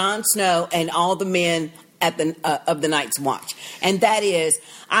with Jon Snow and all the men at of the Night's Watch. And that is,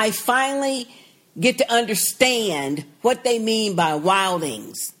 I finally get to understand what they mean by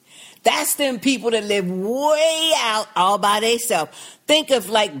wildlings. That's them people that live way out all by themselves. Think of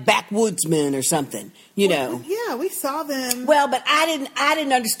like backwoodsmen or something, know. Yeah, we saw them. Well, but I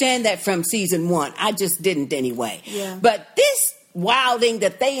didn't understand that from season 1. I just didn't anyway. Yeah. But this wildling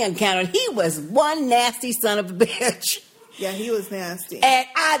that they encountered, he was one nasty son of a bitch. Yeah, he was nasty.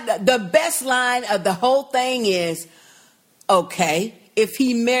 And the best line of the whole thing is, okay, if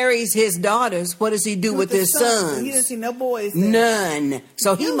he marries his daughters, what does he do with his sons? He didn't see no boys there. None.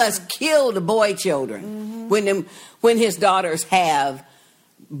 So he must kill the boy children when his daughters have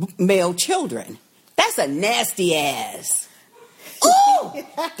male children. That's a nasty ass. Ooh,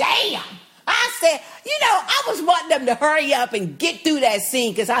 damn. I said, I was wanting them to hurry up and get through that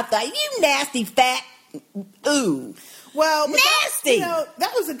scene because I thought, you nasty fat, ooh. Well, nasty.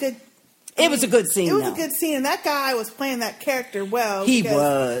 That was a good... It was a good scene, It was a good scene, and that guy was playing that character well. He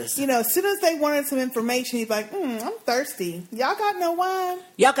was. As soon as they wanted some information, he's like, I'm thirsty. Y'all got no wine?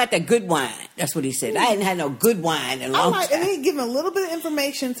 Y'all got that good wine. That's what he said. I hadn't had no good wine in a long time. And he gave him a little bit of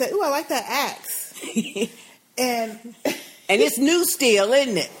information, said, ooh, I like that axe. And it's new steel,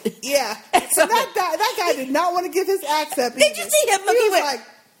 isn't it? Yeah. So that guy did not want to give his axe up. Did you see him? He was like,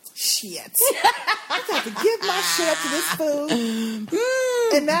 shit. I got to give my shit up to this fool.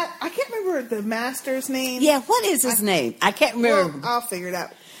 And I can't remember the master's name. Yeah, what is his name? I can't remember. Well, I'll figure it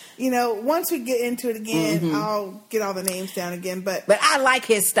out. Once we get into it again, I'll get all the names down again. But I like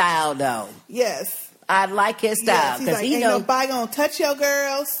his style, though. Yes. I like his style. Because he knows nobody going to touch your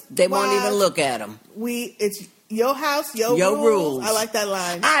girls. They won't even look at them. It's your house, your rules. I like that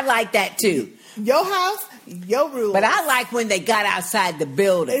line. I like that, too. Your house, your rules. But I like when they got outside the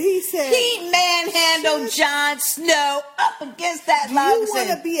building. And he said, he manhandled Jon Snow up against that log. You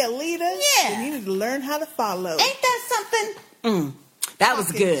want to be a leader? Yeah. Then you need to learn how to follow. Ain't that something? That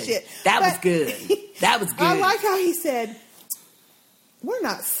was good. That was good. That was good. I like how he said, we're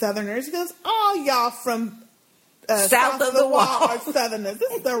not Southerners. He goes, all y'all from south of the wall are Southerners.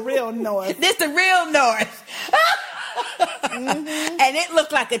 This is the real North. This the real North. And it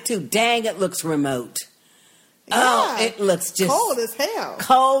looked like it too. Dang, it looks remote. Yeah. Oh, it looks just cold as hell.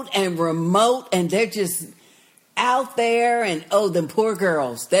 Cold and remote, and they're just out there. And them poor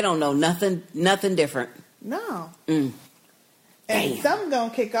girls. They don't know nothing different. No. And something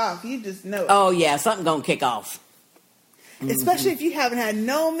gonna kick off. You just know it. Oh yeah, something gonna kick off. Especially if you haven't had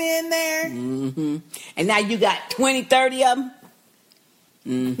no men there. And now you got 20, 30 of them.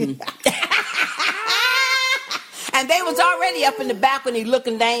 And they was already up in the balcony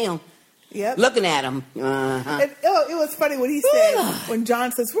looking down. Yep. Looking at him. It was funny when he said, when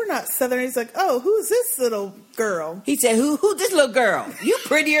Jon says, we're not Southern, he's like, oh, who's this little girl? He said, who this little girl? You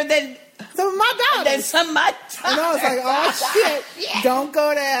prettier than some of my daughters. Than some of my daughters. And I was like, oh, shit. Yeah. Don't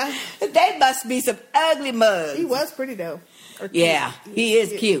go there. They must be some ugly mugs. He was pretty, though. Yeah, he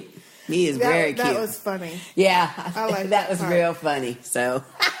is cute. He is very cute. That was funny. Yeah, I like that was part. real funny. So,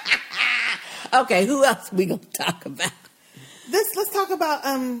 okay, who else we gonna talk about? Let's talk about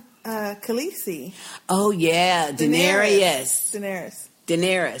Khaleesi. Oh yeah, Daenerys.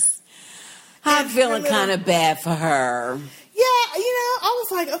 I'm feeling kind of bad for her. Yeah, I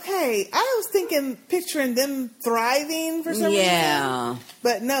was like, okay, I was picturing them thriving for some reason.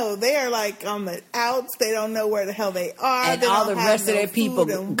 But no, they are like on the outs. They don't know where the hell they are. And they all the rest of their people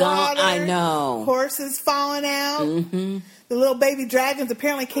gone. I know. Horses falling out. The little baby dragons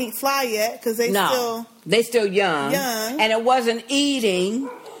apparently can't fly yet because they still young. And it wasn't eating.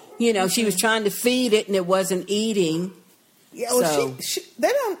 She was trying to feed it and it wasn't eating. Yeah, well,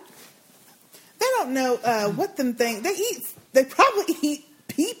 they don't know what them think. They eat they probably eat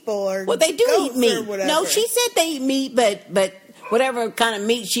people or well, they do eat meat. No, she said they eat meat, but whatever kind of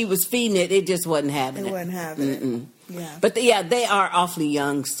meat she was feeding it just wasn't having it. It wasn't having it. Yeah. But they are awfully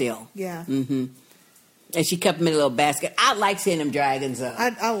young still. Yeah. Mm-hmm. And she kept them in a little basket. I like seeing them dragons up.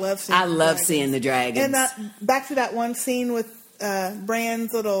 I love seeing the dragons. And back to that one scene with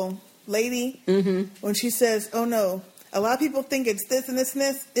Bran's little lady, when she says, "Oh no, a lot of people think it's this and this and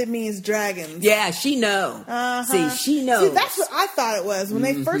this. It means dragons." Yeah, she knows. See, she knows. See, that's what I thought it was when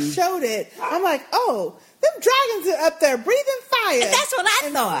they first showed it. I'm like, oh, them dragons are up there breathing fire. And that's what I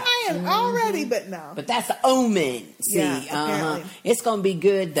thought. Flying already, but no. But that's the omen. See, apparently. It's going to be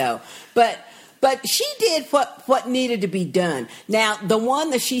good though. But she did what needed to be done. Now, the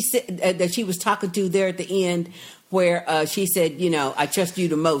one that she said that she was talking to there at the end, where she said, "I trust you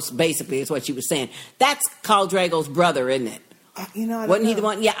the most." Basically, is what she was saying. That's Khal Drogo's brother, isn't it? Wasn't he the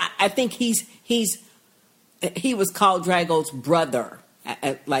one? Yeah, I think he was Khal Drogo's brother,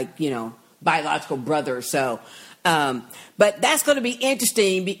 biological brother. So, but that's going to be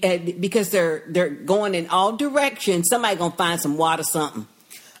interesting because they're going in all directions. Somebody going to find some water, something.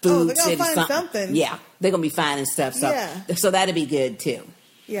 Food, they're going to find something. Yeah, they're going to be finding stuff. So that'll be good too.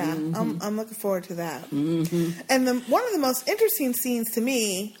 Yeah, I'm looking forward to that. Mm-hmm. And one of the most interesting scenes to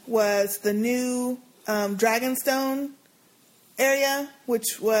me was the new Dragonstone area,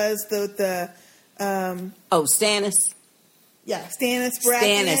 which was the Stannis. Yeah, Stannis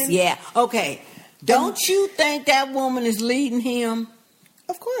Baratheon. Stannis, yeah. Okay. Don't you think that woman is leading him?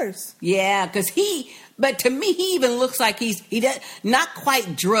 Of course. Yeah, because but to me, he even looks like he's not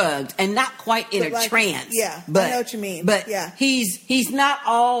quite drugged and not quite in a trance. Yeah, I know what you mean. But yeah, he's not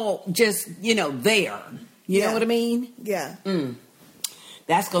all just, there. You know what I mean? Yeah.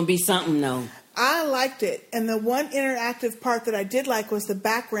 That's going to be something, though. I liked it. And the one interactive part that I did like was the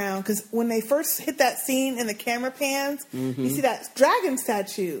background. Because when they first hit that scene and the camera pans, you see that dragon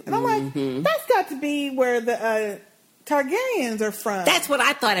statue. And I'm like, that's got to be where the Targaryens are from. That's what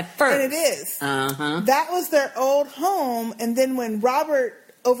I thought at first. And it is. That was their old home. And then when Robert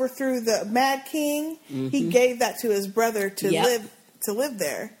overthrew the Mad King, he gave that to his brother to live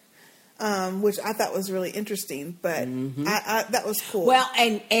there. Which I thought was really interesting, but that was cool. Well,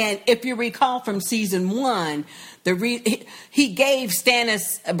 and if you recall from season 1, he gave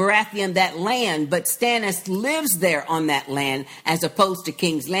Stannis Baratheon that land, but Stannis lives there on that land as opposed to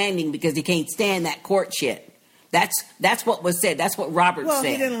King's Landing because he can't stand that court shit. That's what was said. That's what Robert said. Well,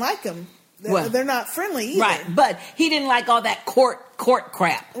 he didn't like them. They're not friendly either. Right, but he didn't like all that court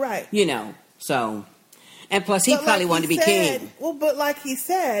crap. Right. So, and plus he probably wanted to be king. Well, but like he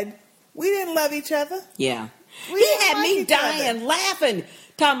said, we didn't love each other. Yeah. He had me dying, laughing,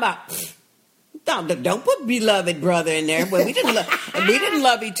 talking about, don't put beloved brother in there. Well, we didn't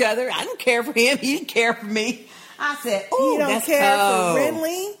love each other. I didn't care for him. He didn't care for me. I said, oh, that's He don't care for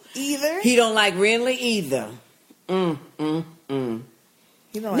Renly either. He don't like Renly either. Now,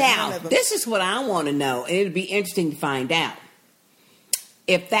 this is what I want to know, and it'll be interesting to find out.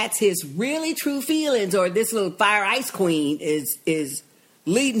 If that's his really true feelings or this little fire ice queen is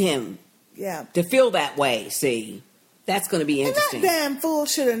leading him to feel that way, see. That's going to be interesting. And that damn fool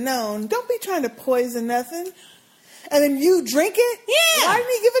should have known. Don't be trying to poison nothing. And then you drink it? Yeah. Why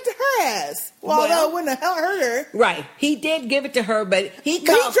didn't he give it to her ass? Although it wouldn't have hurt her. Right. He did give it to her, but he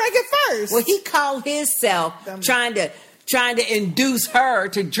drank it first. Well, he called himself trying to induce her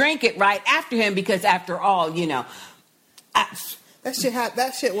to drink it right after him because after all,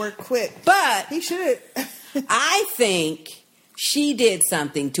 that shit worked quick. But he should. I think she did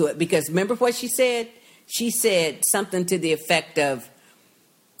something to it because remember what she said? She said something to the effect of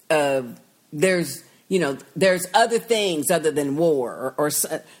there's other things other than war or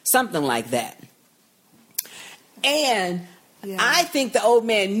something like that. And I think the old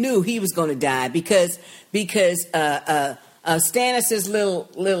man knew he was going to die because Stannis's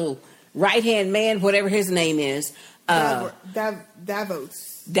little right-hand man, whatever his name is, Davos,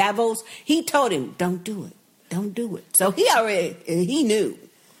 he told him, don't do it. Don't do it. So he knew.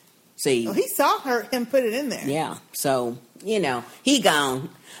 See. Well, he saw him put it in there. Yeah. So, he gone.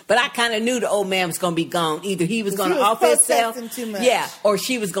 But I kind of knew the old man was going to be gone. Either he was going to off himself. Too much. Yeah. Or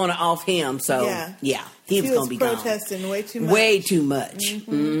she was going to off him. So, he was going to be gone. Protesting way too much. Way too much.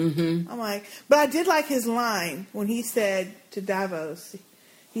 I'm like, but I did like his line when he said to Davos,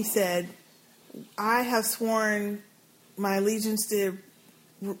 he said, I have sworn my allegiance to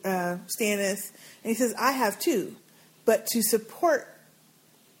Stannis. And he says, I have too. But to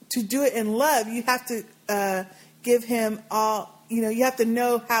do it in love, you have to give him all, you have to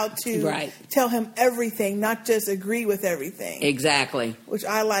know how to tell him everything, not just agree with everything. Exactly. Which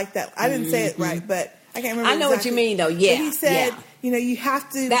I like that. I didn't say it right, but I can't remember. I know what you mean, though. Yeah, but he said, you have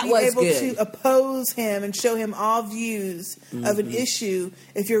to be able to oppose him and show him all views of an issue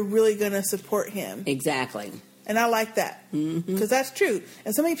if you're really going to support him. Exactly. And I like that because that's true.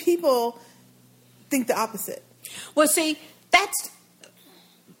 And so many people think the opposite. Well, see, that's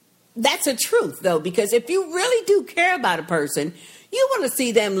a truth, though, because if you really do care about a person, you want to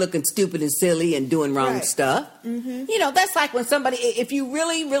see them looking stupid and silly and doing wrong stuff. Mm-hmm. That's like when somebody, if you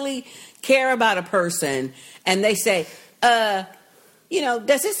really, really care about a person and they say,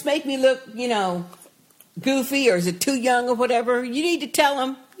 does this make me look, goofy, or is it too young or whatever? You need to tell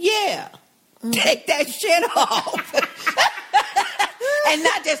them, take that shit off. And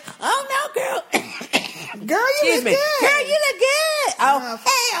not just, oh no, girl. Girl, you look good. Girl, you look good. Oh,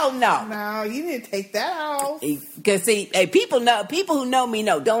 hell no. No, you need to take that off. Because, see, people who know me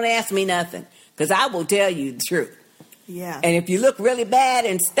know, don't ask me nothing. Because I will tell you the truth. Yeah. And if you look really bad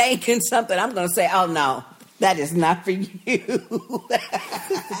and stinking something, I'm going to say, oh, no, that is not for you. Jay.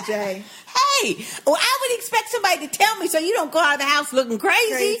 Hey, well, I would expect somebody to tell me so you don't go out of the house looking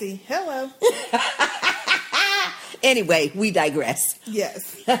crazy. Hello. Anyway, we digress.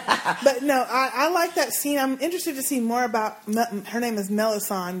 Yes. But no, I like that scene. I'm interested to see more about, her name is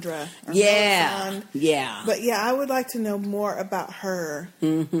Melisandre. Yeah. Yeah. But yeah, I would like to know more about her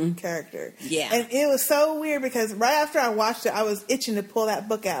character. Yeah. And it was so weird because right after I watched it, I was itching to pull that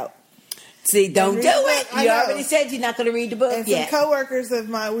book out. See, don't do it. You already said you're not going to read the book and yet. Some coworkers of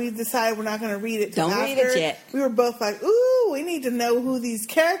mine, we decided we're not going to read it. Don't read it yet. We were both like, ooh, we need to know who these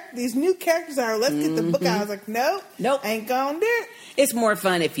new characters are. Let's get the book out. I was like, nope. Ain't going to do it. It's more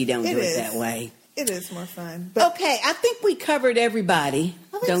fun if you don't do it that way. It is more fun. But okay, I think we covered everybody.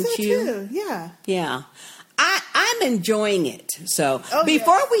 Don't you? Too. Yeah. Yeah. I'm enjoying it. So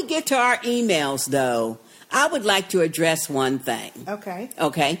before we get to our emails, though, I would like to address one thing.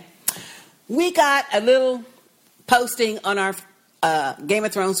 Okay. We got a little posting on our Game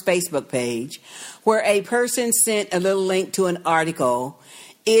of Thrones Facebook page where a person sent a little link to an article,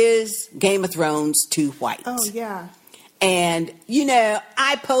 Is Game of Thrones Too White? Oh, yeah. And,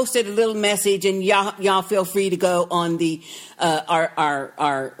 I posted a little message, and y'all feel free to go on the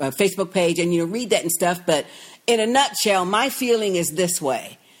our Facebook page and, read that and stuff. But in a nutshell, my feeling is this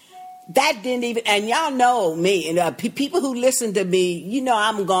way. That didn't even, and y'all know me, and people who listen to me,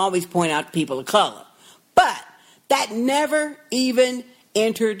 I'm going to always point out people of color. But that never even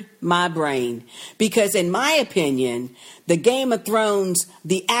entered my brain. Because in my opinion, the Game of Thrones,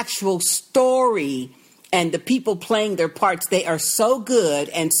 the actual story and the people playing their parts, they are so good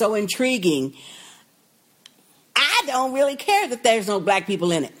and so intriguing. I don't really care that there's no black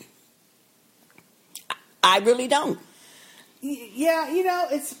people in it. I really don't. Yeah,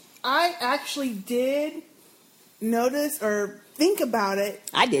 I actually did notice or think about it.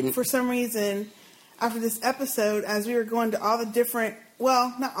 I didn't. For some reason, after this episode, as we were going to all the different,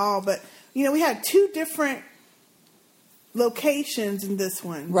 well, not all, but, we had 2 different locations in this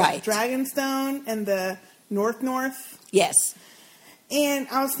one. Right. The Dragonstone and the North. Yes. And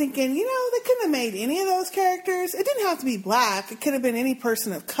I was thinking, they couldn't have made any of those characters. It didn't have to be black. It could have been any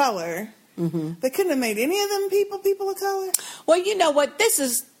person of color. Mm-hmm. They couldn't have made any of them people of color. Well, you know what? This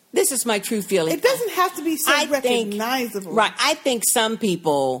is my true feeling. It doesn't have to be so recognizable. Right. I think some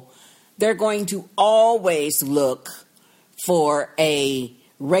people, they're going to always look for a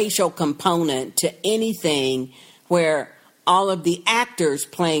racial component to anything where all of the actors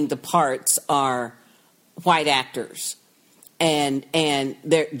playing the parts are white actors. And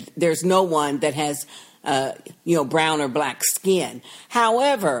there's no one that has, brown or black skin.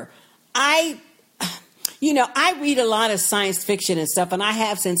 However, I read a lot of science fiction and stuff, and I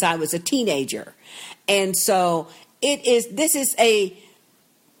have since I was a teenager. And so this is a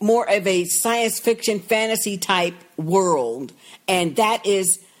more of a science fiction fantasy type world. And that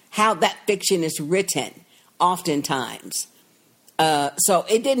is how that fiction is written oftentimes. So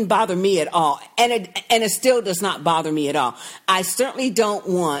it didn't bother me at all. And it still does not bother me at all. I certainly don't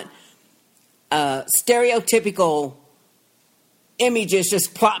want stereotypical images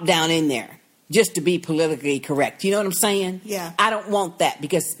just plopped down in there just to be politically correct. You know what I'm saying? Yeah. I don't want that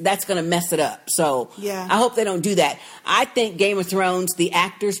because that's going to mess it up. So yeah. I hope they don't do that. I think Game of Thrones, the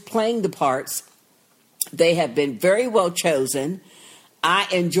actors playing the parts, they have been very well chosen. I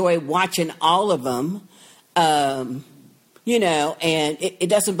enjoy watching all of them. And it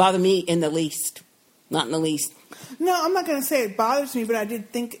doesn't bother me in the least. Not in the least. No, I'm not going to say it bothers me, but I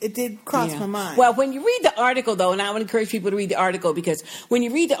did think it did cross my mind. Well, when you read the article, though, and I would encourage people to read the article, because when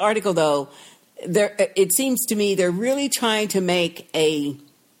you read the article, though, it seems to me they're really trying to make the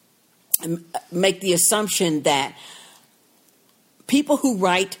assumption that people who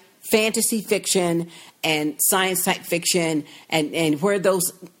write fantasy fiction and science type fiction and where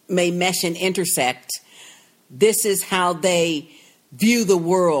those may mesh and intersect, this is how they view the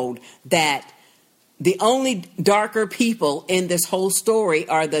world, that the only darker people in this whole story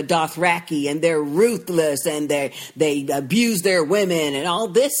are the Dothraki, and they're ruthless, and they abuse their women and all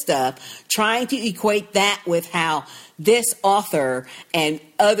this stuff, trying to equate that with how this author and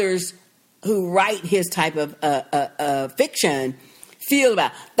others who write his type of fiction feel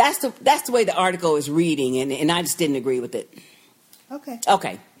about. That's the way the article is reading, and I just didn't agree with it.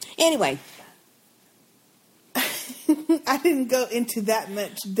 Okay. Anyway. I didn't go into that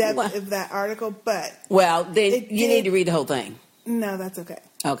much depth of that article, but... Well, then you need to read the whole thing. No, that's okay.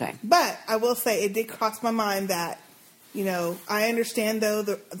 Okay. But I will say it did cross my mind that, I understand, though,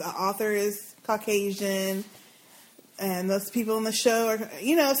 the author is Caucasian, and those people in the show are,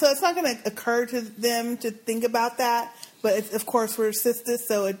 so it's not going to occur to them to think about that. But, of course, we're sisters,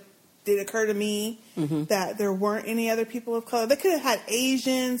 so it did occur to me that there weren't any other people of color. They could have had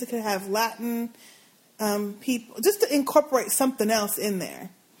Asians. They could have Latin people, just to incorporate something else in there.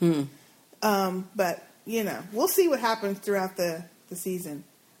 But, we'll see what happens throughout the season.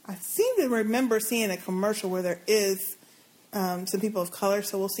 I seem to remember seeing a commercial where there is some people of color,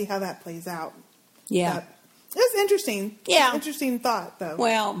 so we'll see how that plays out. Yeah. But it's interesting. Yeah. It's interesting thought, though.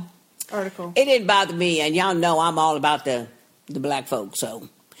 Well, article. It didn't bother me, and y'all know I'm all about the black folks, so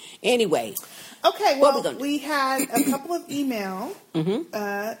anyway. Okay, well, we had a couple of emails,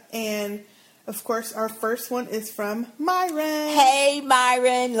 and... Of course, our first one is from Myron. Hey,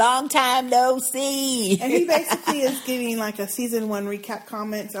 Myron. Long time no see. And he basically is giving like a season 1 recap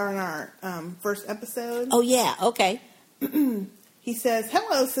comments on our first episode. Oh, yeah. Okay. He says,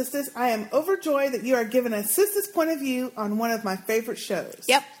 "Hello, sisters. I am overjoyed that you are giving a sister's point of view on one of my favorite shows.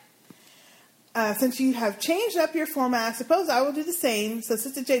 Yep. Since you have changed up your format, I suppose I will do the same so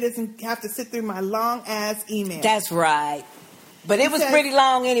Sister J doesn't have to sit through my long-ass email." That's right. But it was pretty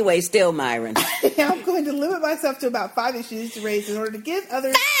long anyway, still, Myron. I'm going to limit myself to about 5 issues to raise in order to give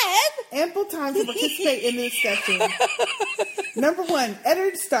others ample time to participate in the discussion. Number 1,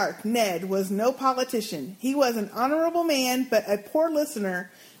 Eddard Stark, Ned, was no politician. He was an honorable man, but a poor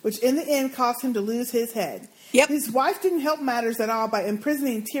listener, which in the end caused him to lose his head. Yep. His wife didn't help matters at all by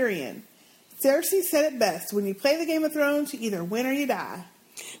imprisoning Tyrion. Cersei said it best, when you play the Game of Thrones, you either win or you die.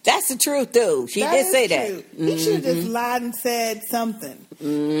 That's the truth, too. She did say that. He should have just lied and said something.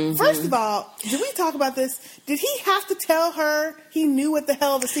 First of all, did we talk about this? Did he have to tell her he knew what the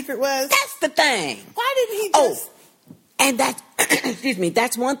hell the secret was? That's the thing. Why didn't he just... Oh, and that, excuse me,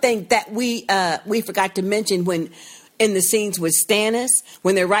 that's one thing that we forgot to mention when in the scenes with Stannis,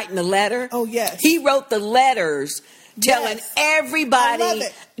 when they're writing the letter. Oh, yes. He wrote the letters telling everybody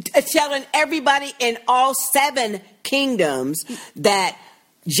in all 7 kingdoms that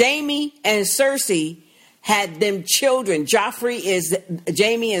Jaime and Cersei had them children. Joffrey is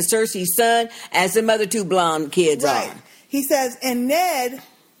Jaime and Cersei's son, as the other 2 blonde kids are. He says, and Ned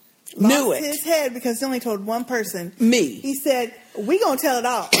knew his head because he only told one person. Me. He said, "We gonna tell it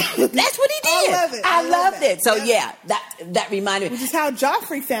all." That's what he did. I love it. I loved it. So yeah, that reminded me. Which is how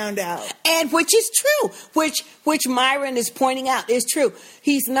Joffrey found out. And which is true. Which Myron is pointing out is true.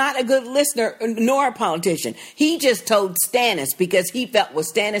 He's not a good listener nor a politician. He just told Stannis because he felt, well,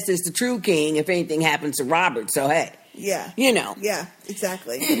 Stannis is the true king if anything happens to Robert. So hey. Yeah. Yeah,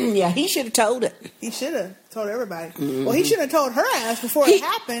 exactly. Yeah, he should have told it. He should have told everybody. Well, he should have told her ass before it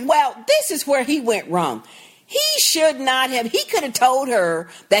happened. Well, this is where he went wrong. He should not have. He could have told her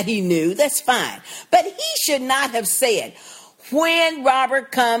that he knew. That's fine. But he should not have said, when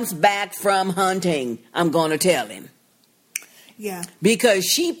Robert comes back from hunting, I'm going to tell him. Yeah. Because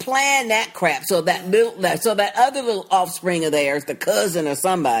she planned that crap so that other little offspring of theirs, the cousin or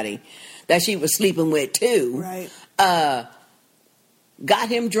somebody that she was sleeping with too. Right. Got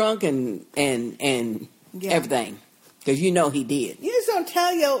him drunk and everything, because he did. You just don't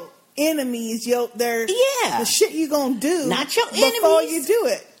tell your enemies the shit you gonna do, not your enemies, before you do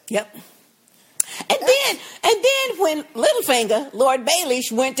it. Yep. And then when Littlefinger, Lord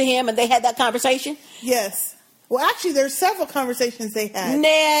Baelish, went to him and they had that conversation. Yes. Well, actually, there's several conversations they had.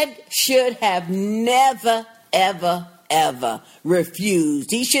 Ned should have never, ever, ever refused.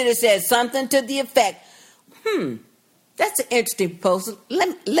 He should have said something to the effect, that's an interesting proposal.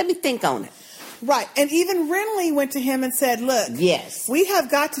 Let me think on it. Right. And even Renly went to him and said, look, yes, we have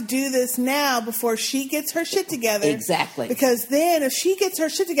got to do this now before she gets her shit together. Exactly. Because then if she gets her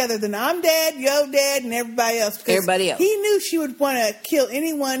shit together, then I'm dead, you're dead, and everybody else. Because everybody else. He knew she would want to kill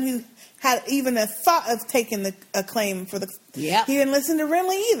anyone who had even a thought of taking a claim for the... Yeah. He didn't listen to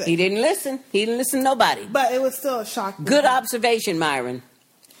Renly either. He didn't listen. He didn't listen to nobody. But it was still a shock. Good observation, Myron.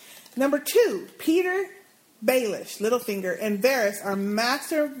 Number 2, Peter Baelish, Littlefinger, and Varys are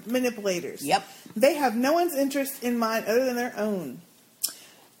master manipulators. Yep. They have no one's interest in mind other than their own.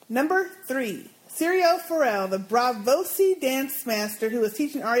 Number 3, Syrio Forel, the Bravosi dance master who was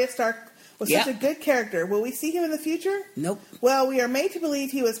teaching Arya Stark, was such a good character. Will we see him in the future? Nope. Well, we are made to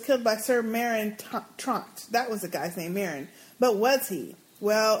believe he was killed by Sir Meryn Trant. That was the guy's name, Meryn. But was he?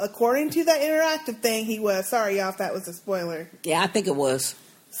 Well, according to that interactive thing, he was. Sorry, y'all, if that was a spoiler. Yeah, I think it was.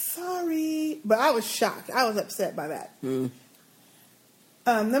 Sorry. But I was shocked. I was upset by that.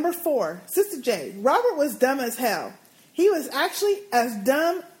 Number 4, Sister J. Robert was dumb as hell. He was actually as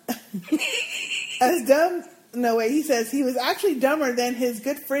dumb... he says he was actually dumber than his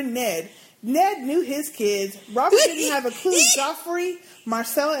good friend Ned. Ned knew his kids. Robert didn't have a clue Joffrey,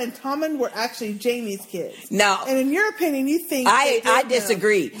 Marcella, and Tommen were actually Jaime's kids. No. And in your opinion, you think... I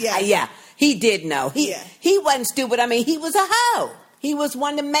disagree. Yeah. He did know. He wasn't stupid. I mean, he was a hoe. He was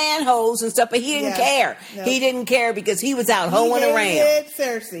one of the manholes and stuff, but he didn't care. No. He didn't care because he was out hoeing around. He hated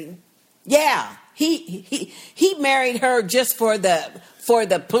Cersei. Yeah. He married her just for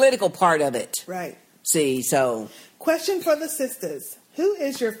the political part of it. Right. See, so... Question for the sisters. Who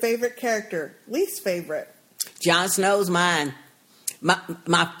is your favorite character? Least favorite? Jon Snow's mine. My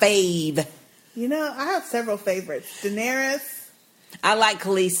fave. You know, I have several favorites. Daenerys. I like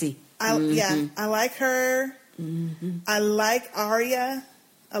Khaleesi. Yeah, I like her. Mm-hmm. I like Arya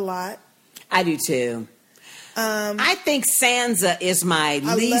a lot. I do too. I think Sansa is my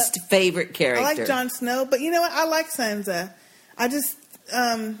least favorite character. I like Jon Snow, but you know what? I like Sansa. I just...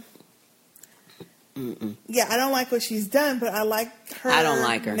 Yeah, I don't like what she's done, but I like her. I don't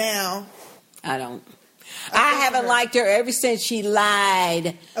like her now. I don't. I haven't liked her ever since she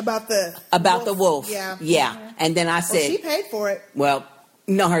lied about the wolf. Yeah. Mm-hmm. And then I said, she paid for it. Well,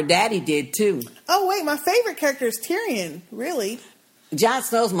 no, her daddy did too. Oh wait, my favorite character is Tyrion. Really? Jon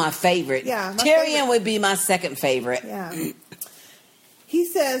Snow's my favorite. Yeah, Tyrion would be my second favorite. Yeah. He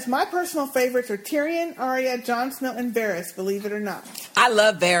says, my personal favorites are Tyrion, Arya, Jon Snow, and Varys, believe it or not. I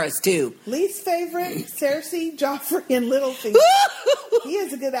love Varys, too. Least favorite, Cersei, Joffrey, and Littlefinger. He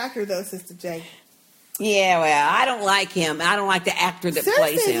is a good actor, though, Sister J. Yeah, well, I don't like him. I don't like the actor that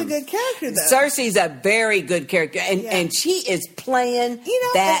plays him. Cersei's a good character, though. Cersei's a very good character, and she is playing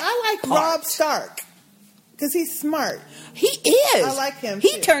that I like part. Robb Stark, because he's smart. He is. I like him,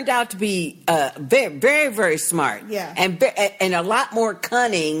 He too. turned out to be very, very, very smart. Yeah. And a lot more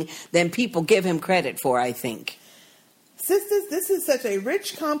cunning than people give him credit for, I think. Sisters, this is such a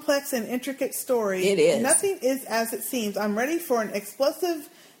rich, complex, and intricate story. It is. Nothing is as it seems. I'm ready for an explosive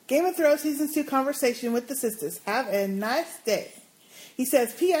Game of Thrones Season 2 conversation with the sisters. Have a nice day. He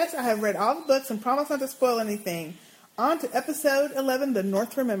says, P.S. I have read all the books and promise not to spoil anything. On to episode 11, The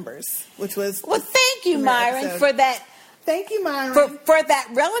North Remembers, which was... Well, thank you, Myron, episode. for that... Thank you, Myron. For that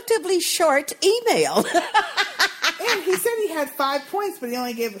relatively short email. And he said he had 5 points, but he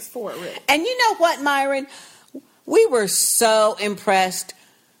only gave us 4, really. And you know what, Myron? We were so impressed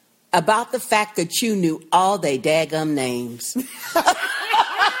about the fact that you knew all they daggum names.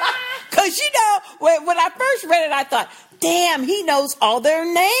 Because, when I first read it, I thought, damn, he knows all their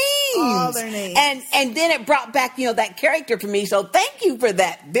names. All their names. And then it brought back, that character for me. So thank you for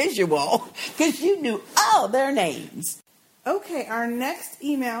that visual, because you knew all their names. Okay, our next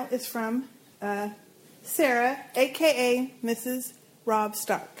email is from Sarah, a.k.a. Mrs. Robb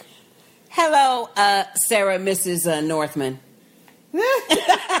Stark. Hello, Sarah, Mrs. Northman.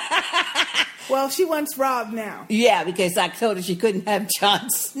 Well, she wants Rob now. Yeah, because I told her she couldn't have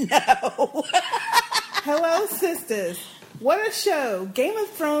Jon Snow. Hello, sisters. What a show. Game of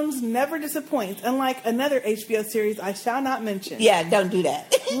Thrones never disappoints, unlike another HBO series I shall not mention. Yeah, don't do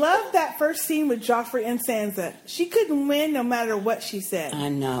that. Love that first scene with Joffrey and Sansa. She couldn't win no matter what she said. I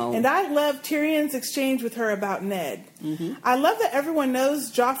know. And I love Tyrion's exchange with her about Ned. Mm-hmm. I love that everyone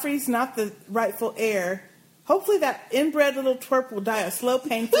knows Joffrey's not the rightful heir. Hopefully that inbred little twerp will die a slow,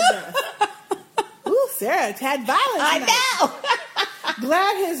 painful death. Ooh, Sarah, a tad violent tonight. I know.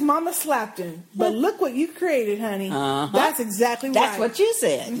 Glad his mama slapped him. But look what you created, honey. Uh-huh. That's exactly right. That's what you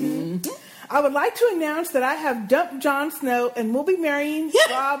said. Mm-hmm. Mm-hmm. I would like to announce that I have dumped Jon Snow and will be marrying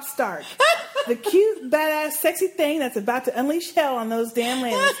Robb Stark. The cute, badass, sexy thing that's about to unleash hell on those damn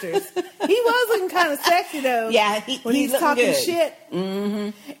Lannisters. He was looking kind of sexy, though. Yeah, when he's talking good. shit.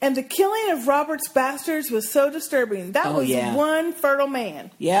 Mm-hmm. And the killing of Robert's bastards was so disturbing. That was one fertile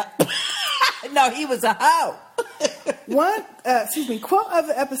man. Yep. No, he was a hoe. Quote of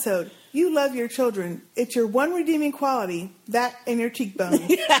the episode. You love your children. It's your one redeeming quality, that and your cheekbones.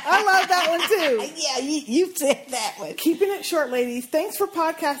 I love that one too. Yeah, you said that one. Keeping it short, ladies. Thanks for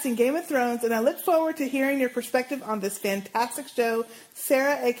podcasting Game of Thrones, and I look forward to hearing your perspective on this fantastic show.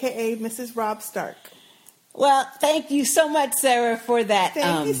 Sarah, a.k.a. Mrs. Rob Stark. Well, thank you so much, Sarah, for that.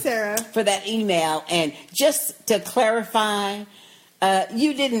 Thank you, Sarah. For that email. And just to clarify,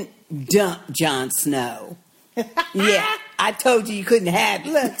 you didn't dump Jon Snow. Yeah, I told you couldn't have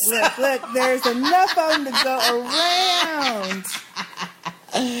it. Look. There's enough of them to go around.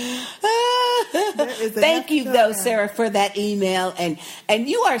 Thank you, though, Sarah, for that email. And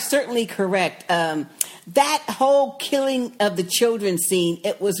you are certainly correct. That whole killing of the children scene,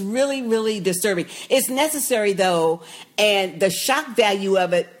 it was really, really disturbing. It's necessary, though, and the shock value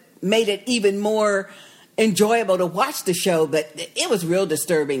of it made it even more enjoyable to watch the show, but it was real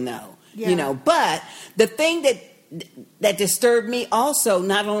disturbing, though. Yeah. But the thing that disturbed me also,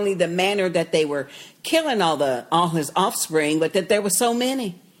 not only the manner that they were killing all his offspring, but that there were so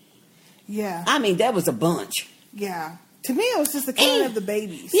many. Yeah. I mean, that was a bunch. Yeah. To me, it was just the killing of the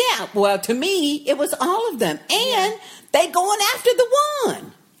babies. Yeah, well, to me, it was all of them. And they going after the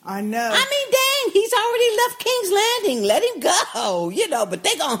one. I know. I mean, dang, he's already left King's Landing. Let him go, but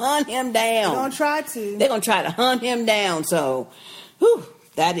they're going to hunt him down. They're going to try to. They're going to try to hunt him down. So,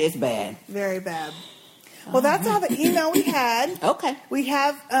 that is bad. Very bad. Well, that's all the email we had. Okay. We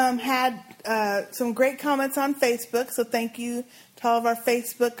have had some great comments on Facebook, so thank you to all of our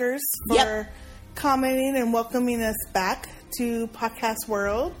Facebookers for commenting and welcoming us back to Podcast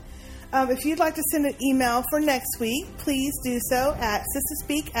World. If you'd like to send an email for next week, please do so at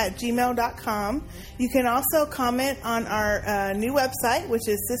sistahspeak@gmail.com. You can also comment on our new website, which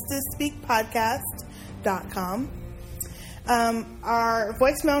is sistahspeakpodcast.com. Our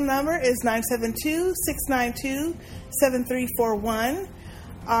voicemail number is 972-692-7341.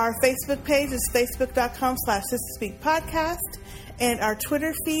 Our Facebook page is facebook.com/sistahspeakpodcast. And our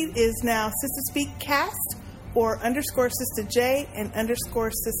Twitter feed is now sistahspeakcast or _Sistah J and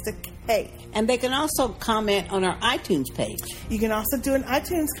 _Sistah K. And they can also comment on our iTunes page. You can also do an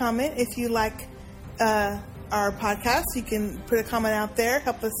iTunes comment if you like our podcast. You can put a comment out there,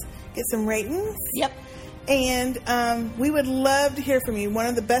 help us get some ratings. Yep. And we would love to hear from you. One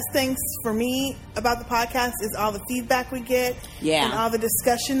of the best things for me about the podcast is all the feedback we get. Yeah. And all the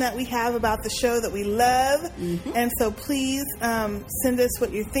discussion that we have about the show that we love. Mm-hmm. And so please send us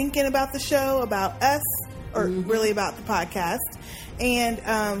what you're thinking about the show, about us, or really about the podcast. And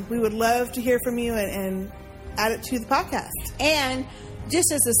we would love to hear from you and add it to the podcast. And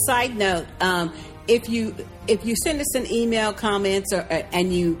just as a side note, if you send us an email, comments,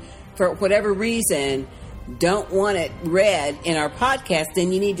 and you, for whatever reason, don't want it read in our podcast,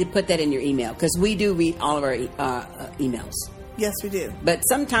 then you need to put that in your email, because we do read all of our emails. Yes, we do. But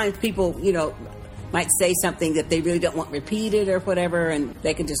sometimes people, might say something that they really don't want repeated or whatever, and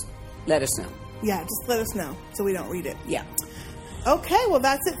they can just let us know. Yeah, just let us know so we don't read it. Yeah. Okay, well,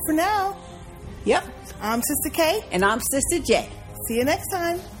 that's it for now. Yep. I'm Sistah K. And I'm Sistah J. See you next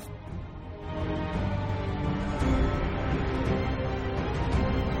time.